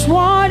just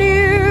want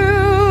you.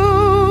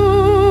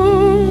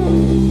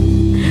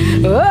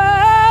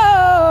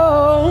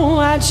 Oh,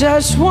 I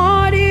just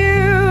want you.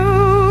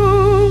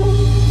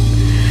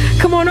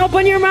 Come on,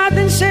 open your mouth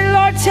and say,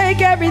 Lord,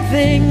 take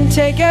everything,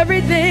 take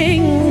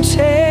everything,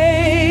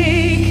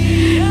 take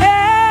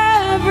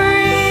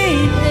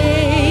everything.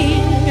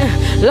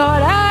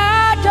 Lord,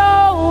 I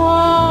don't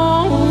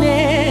want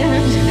it.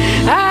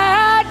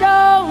 I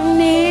don't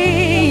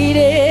need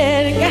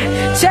it.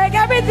 Take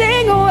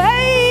everything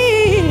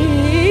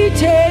away.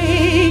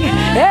 Take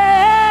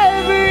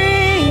everything.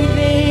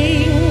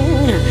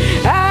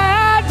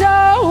 I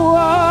don't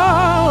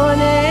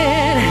want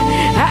it.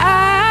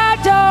 I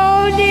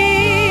don't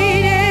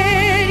need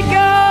it,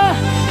 God.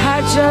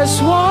 I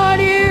just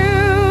want you.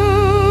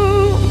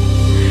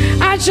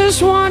 I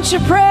just want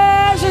your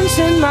presence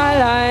in my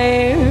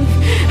life.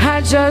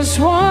 I just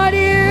want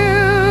you.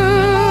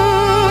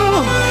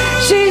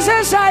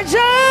 Jesus, I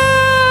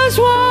just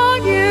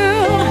want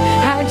you.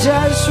 I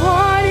just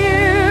want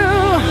you.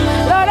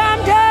 Lord,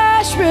 I'm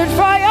desperate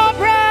for your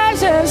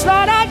presence.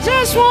 Lord, I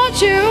just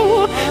want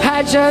you.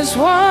 I just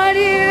want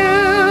you.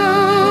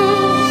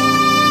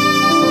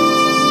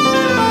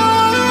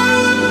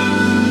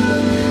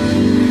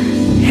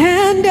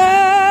 And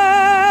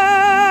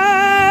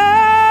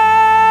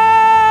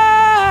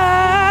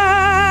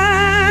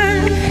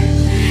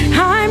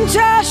I'm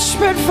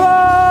desperate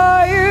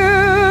for you.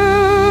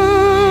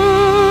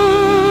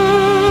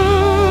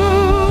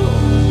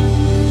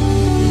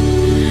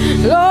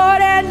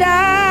 Lord, and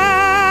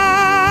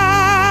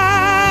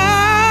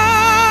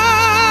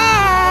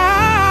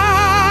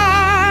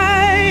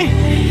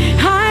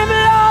I'm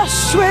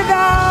lost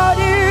without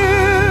you.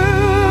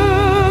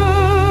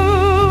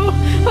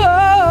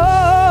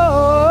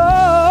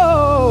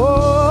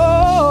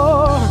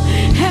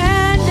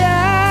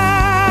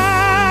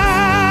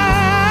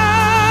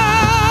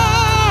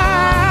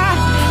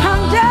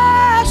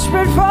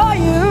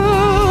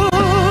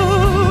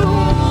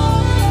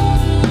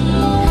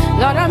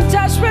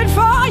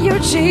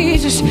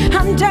 Jesus,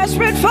 I'm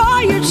desperate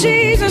for you,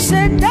 Jesus,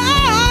 and Lord,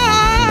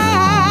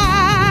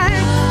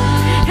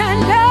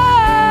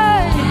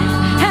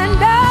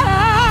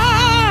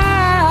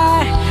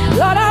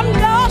 I'm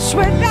lost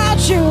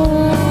without you.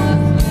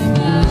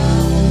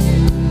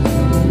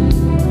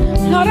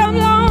 Lord, I'm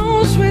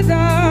lost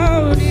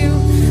without you.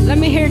 Let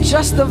me hear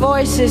just the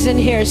voices in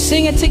here.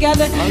 Sing it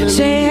together.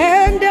 Say,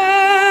 and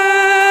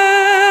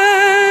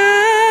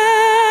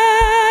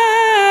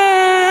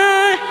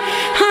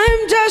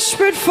I'm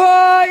desperate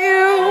for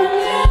you.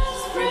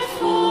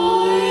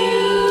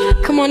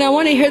 Come on, I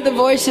want to hear the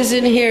voices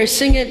in here.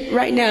 Sing it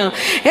right now.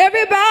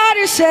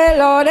 Everybody say,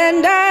 Lord,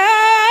 and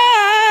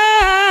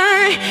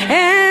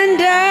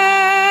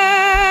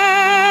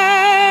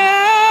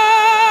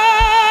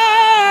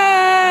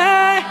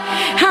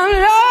I'm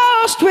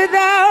lost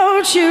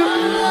without you.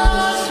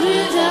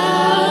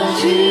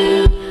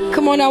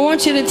 Come on, I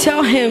want you to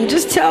tell him.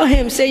 Just tell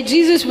him. Say,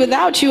 Jesus,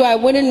 without you, I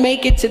wouldn't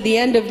make it to the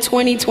end of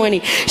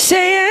 2020.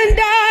 Say,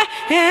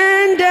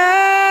 and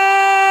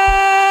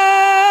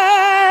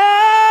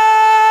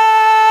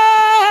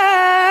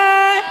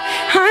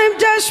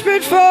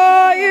desperate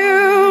for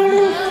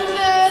you. I'm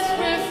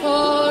desperate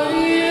for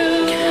you.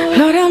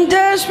 Lord, I'm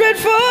desperate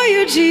for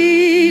you,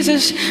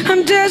 Jesus.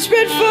 I'm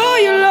desperate for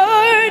you,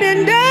 Lord,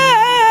 and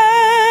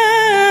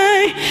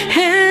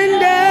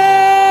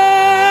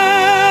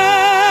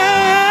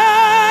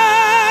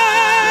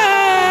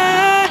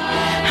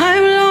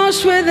I'm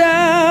lost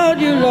without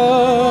you,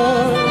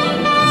 Lord.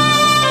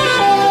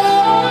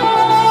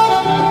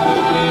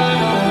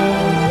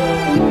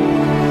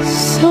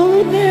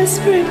 So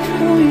desperate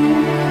for you.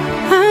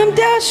 I'm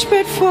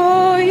desperate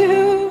for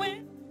you.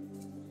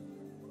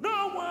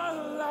 No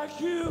one like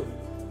you,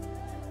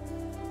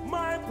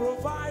 my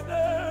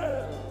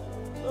provider.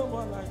 No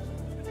one like you.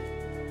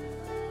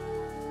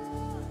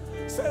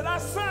 Said I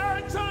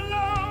searched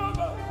all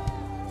over,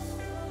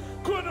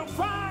 couldn't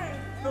find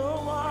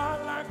no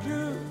one like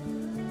you.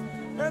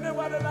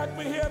 Anybody like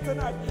me here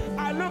tonight?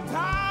 I looked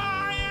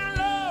high and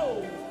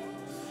low,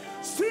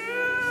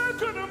 still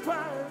couldn't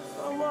find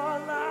no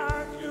one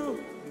like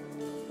you.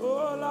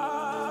 Oh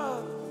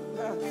Lord,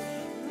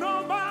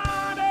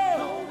 nobody.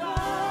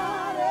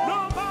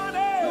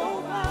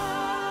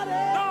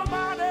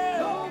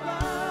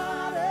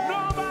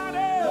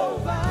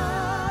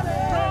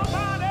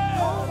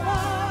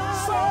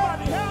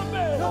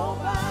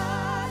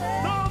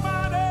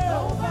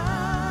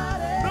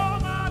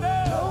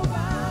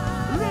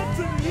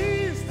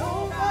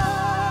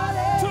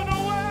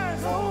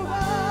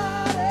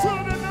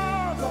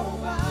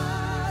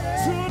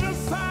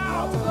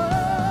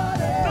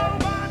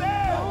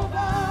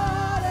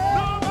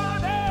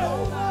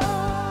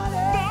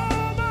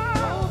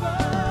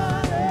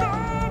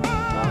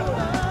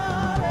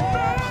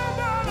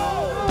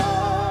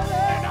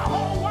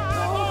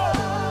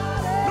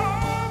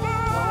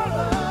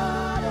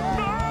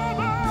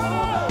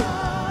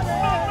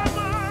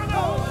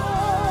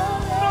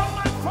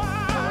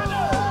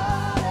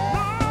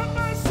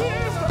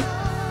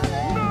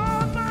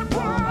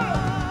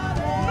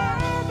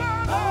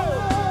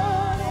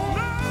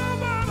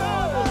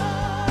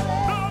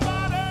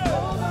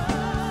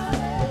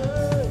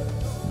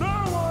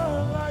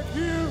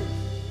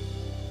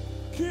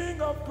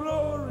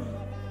 Glory,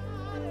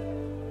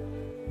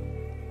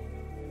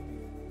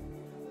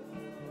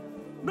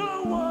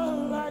 no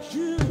one like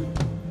you,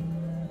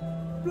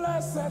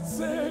 blessed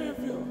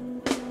Savior.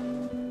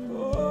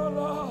 Oh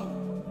Lord,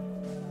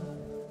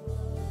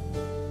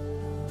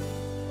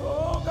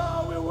 oh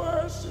God, we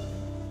worship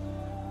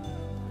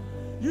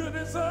you. You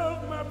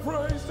deserve my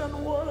praise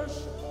and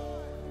worship.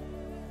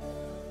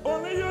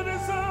 Only you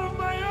deserve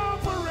my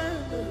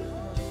offering.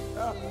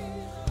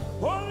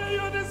 Only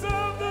you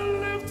deserve the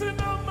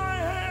lifting of my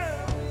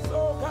hands,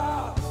 oh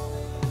God.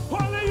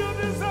 Only you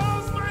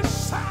deserve my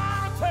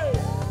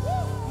shouting,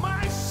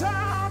 my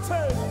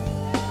shouting,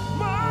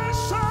 my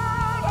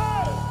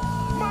shouting,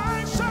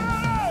 my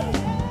shouting.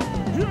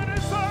 You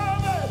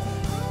deserve it.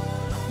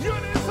 You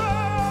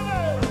deserve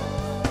it.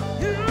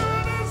 You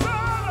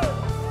deserve it.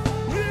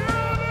 You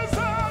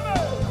deserve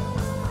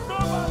it.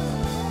 Nobody.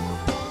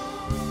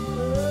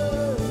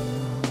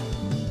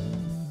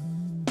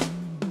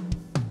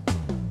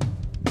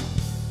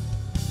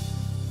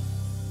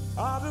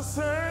 At the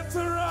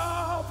center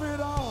of it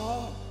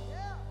all,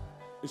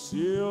 it's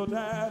you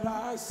that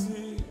I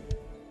see.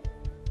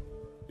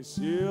 It's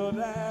you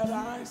that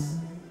I see.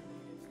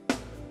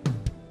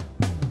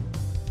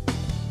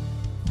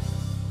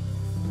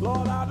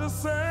 Lord, at the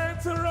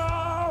center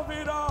of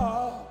it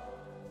all,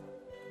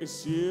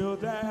 it's you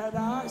that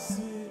I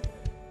see.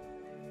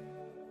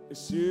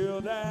 It's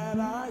you that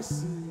I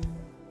see.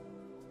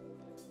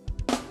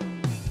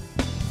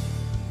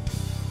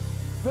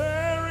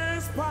 There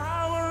is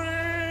power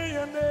in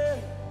your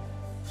name.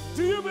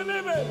 Do you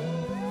believe it?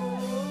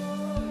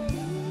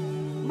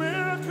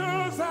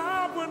 Miracles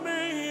happen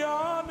in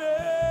your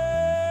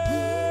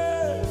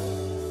name.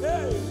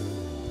 Hey.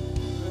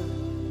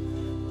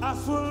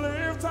 As we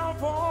lift our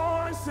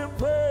voice in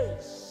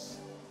praise,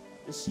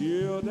 it's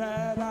you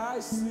that I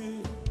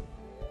see.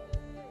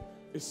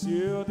 It's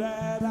you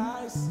that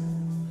I see.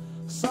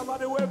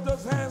 Somebody wave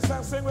those hands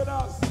and sing with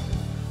us.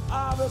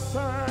 At the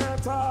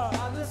center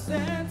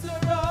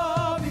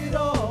of it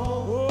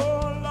all.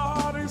 Oh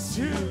Lord, it's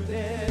you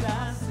that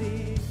I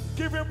see.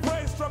 Give him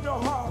praise from your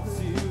heart.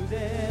 It's you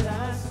that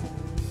I see.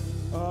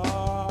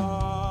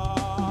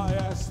 Oh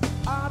yes.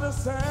 At the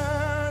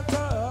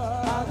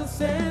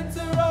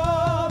center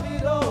of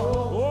it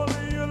all.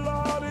 Only you,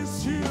 Lord,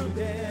 it's you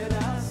that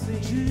I see.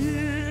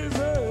 Jesus.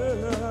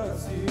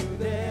 It's you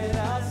that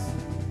I see.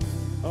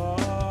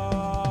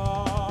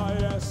 Oh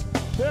yes.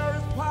 There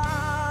is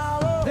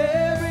power.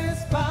 There is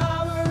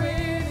power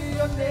in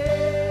your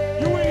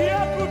name. You will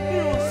hear good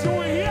news. You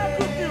will hear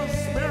good news.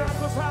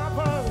 Miracles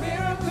happen.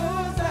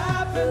 Miracles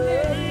happen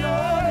in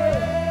your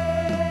name.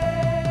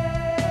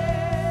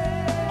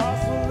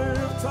 As we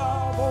lift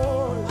our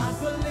voice.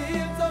 As we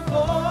lift our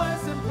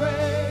voice and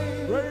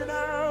pray. Right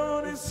now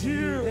it's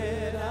you.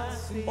 That I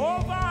see.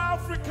 Over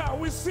Africa,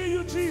 we see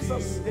you,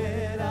 Jesus.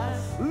 That I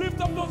see. Lift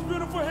up those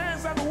beautiful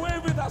hands and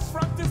wave it as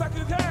frantic as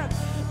you can.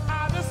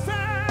 At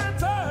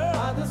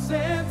the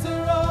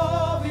center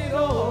of it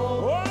all.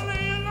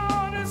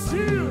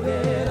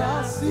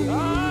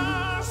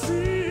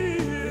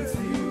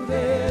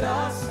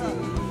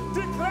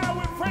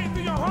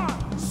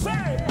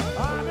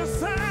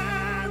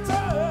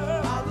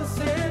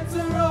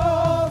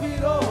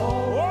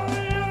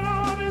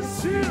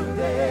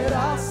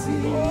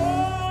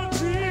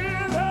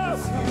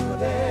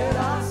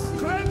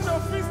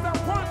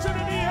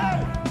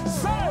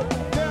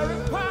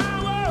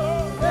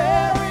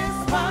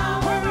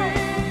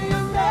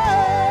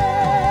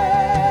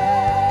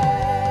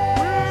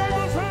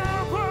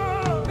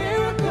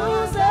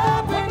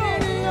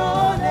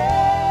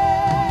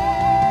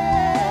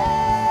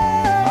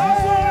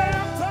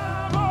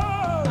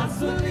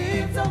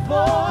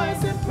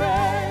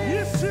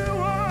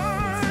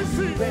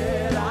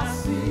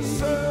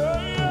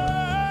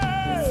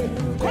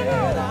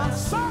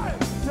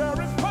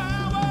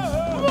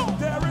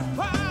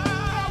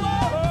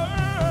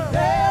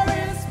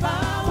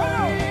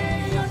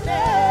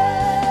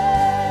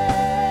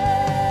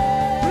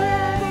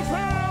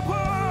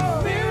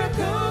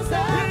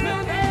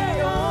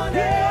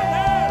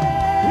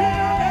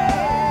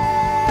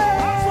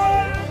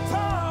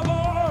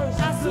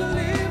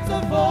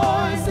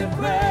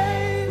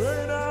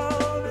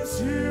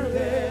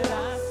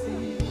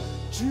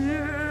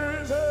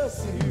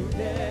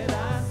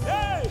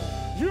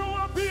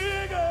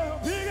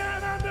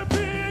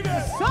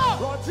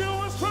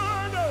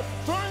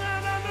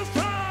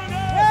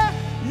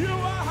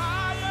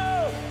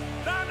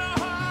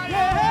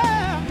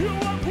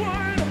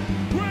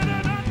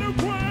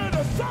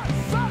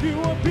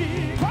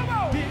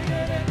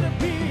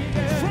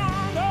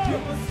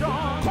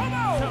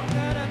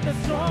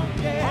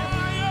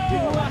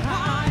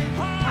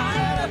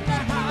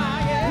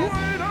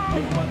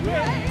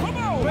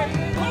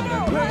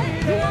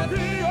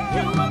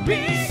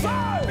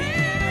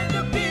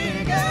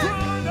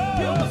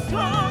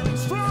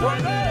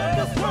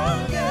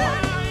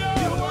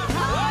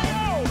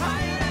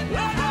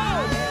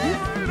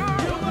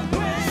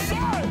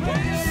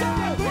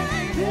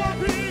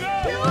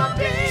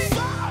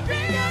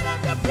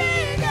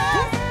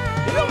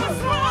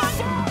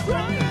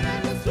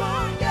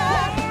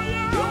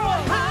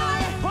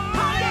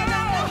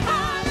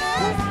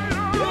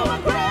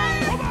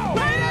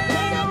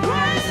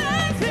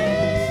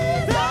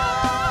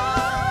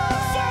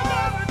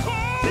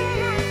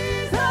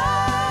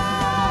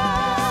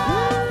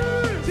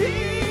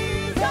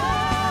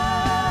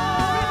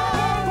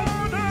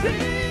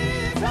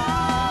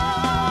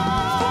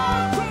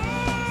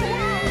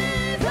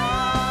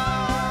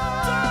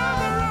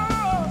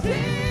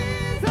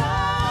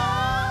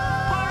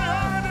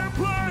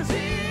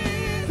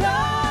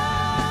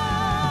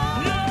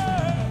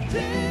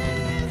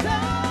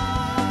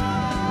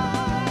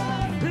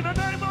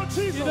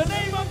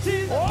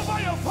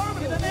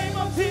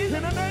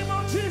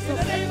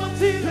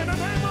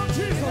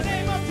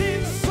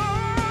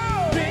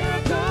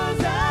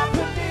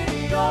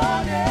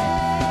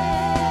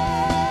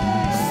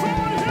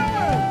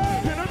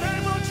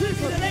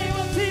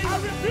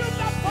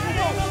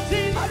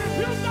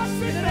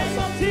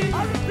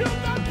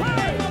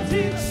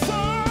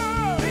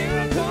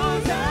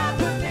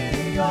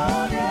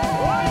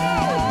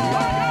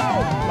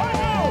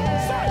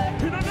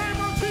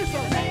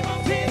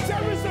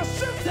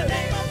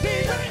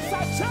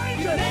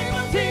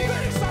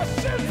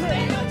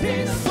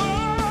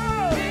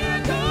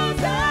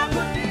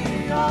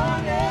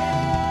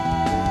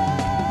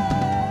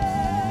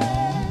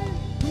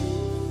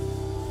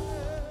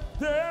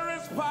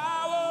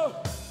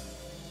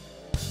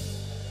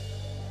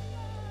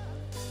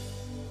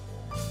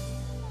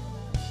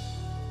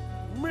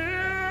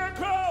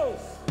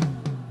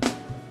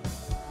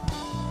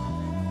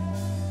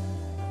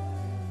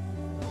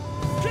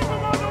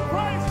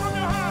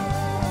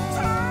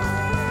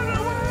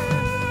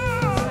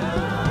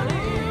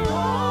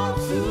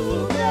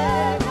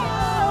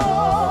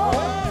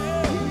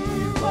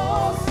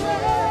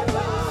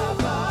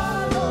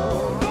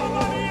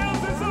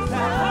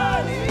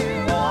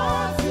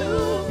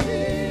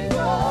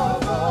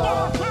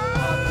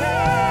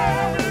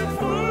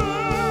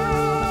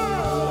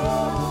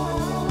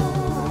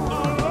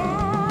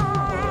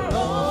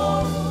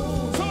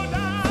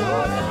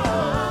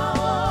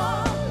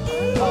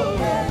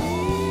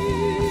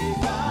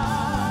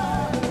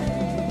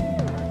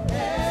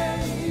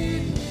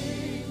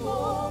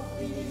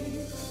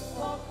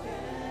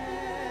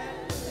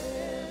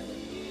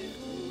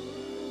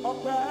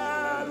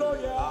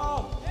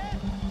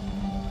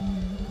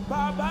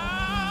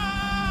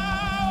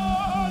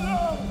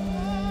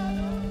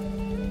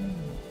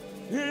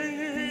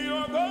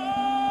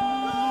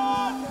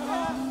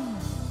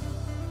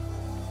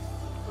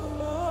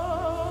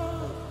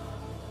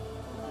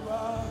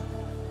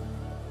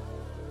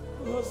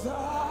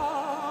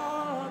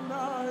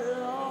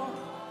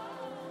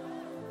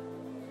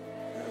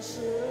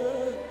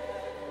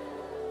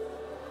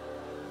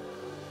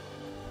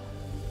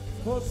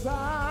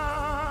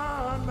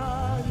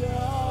 Hosanna,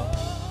 yeah.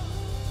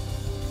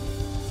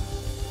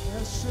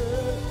 Yes,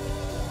 yeah.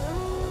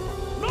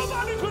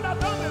 Nobody could have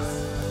done this.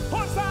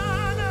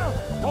 Hosanna,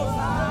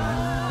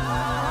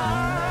 Hosanna,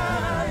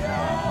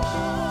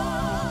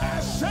 yeah.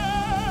 Yes,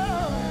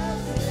 yeah.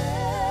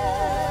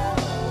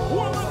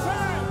 One more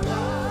time.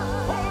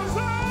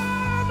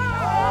 Hosanna.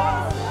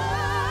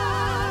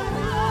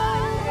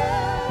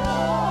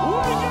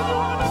 We give you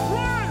all the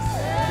praise.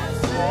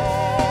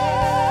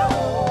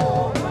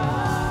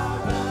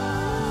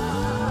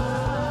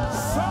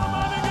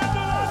 Somebody get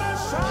the Lord and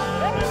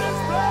shout in this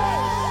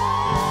place.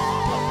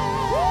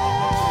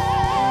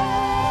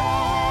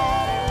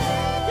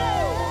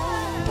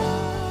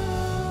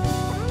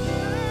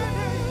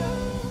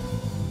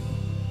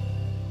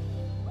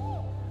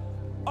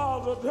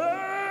 All the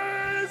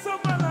days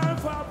of my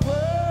life I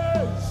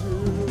praise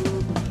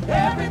you.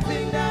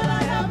 Everything that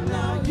I have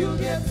now, you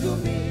give to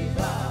me,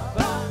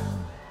 Baba.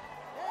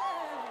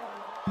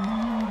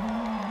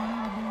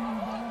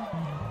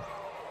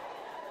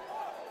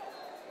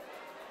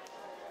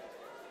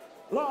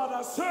 Lord,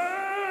 I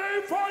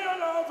say for your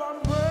love I'm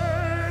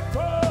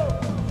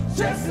grateful.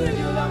 Just when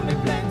you love me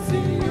plenty,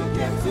 you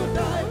came to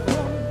die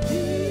for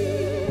me.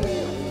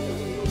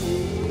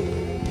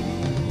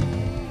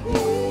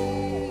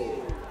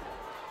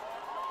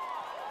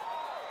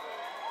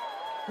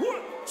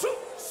 1, 2,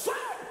 3.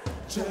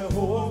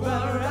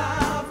 Jehovah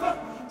Rapha,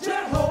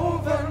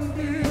 Jehovah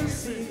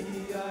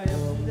Nissi, I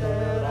am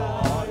that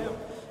I am,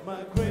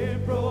 my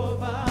great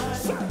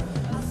provider.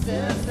 I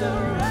sense the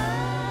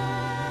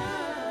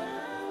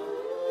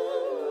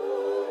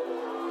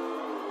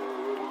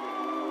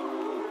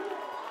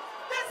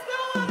there's no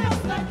one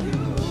else like you.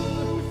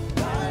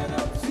 Lion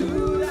of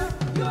Judah,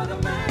 you're the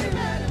mighty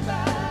man in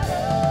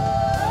battle.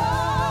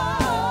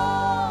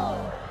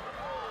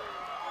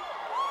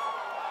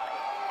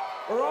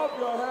 Rub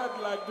your head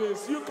like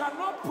this. You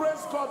cannot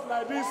praise God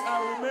like this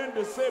and remain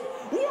the same.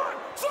 1,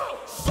 2,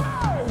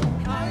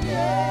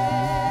 3!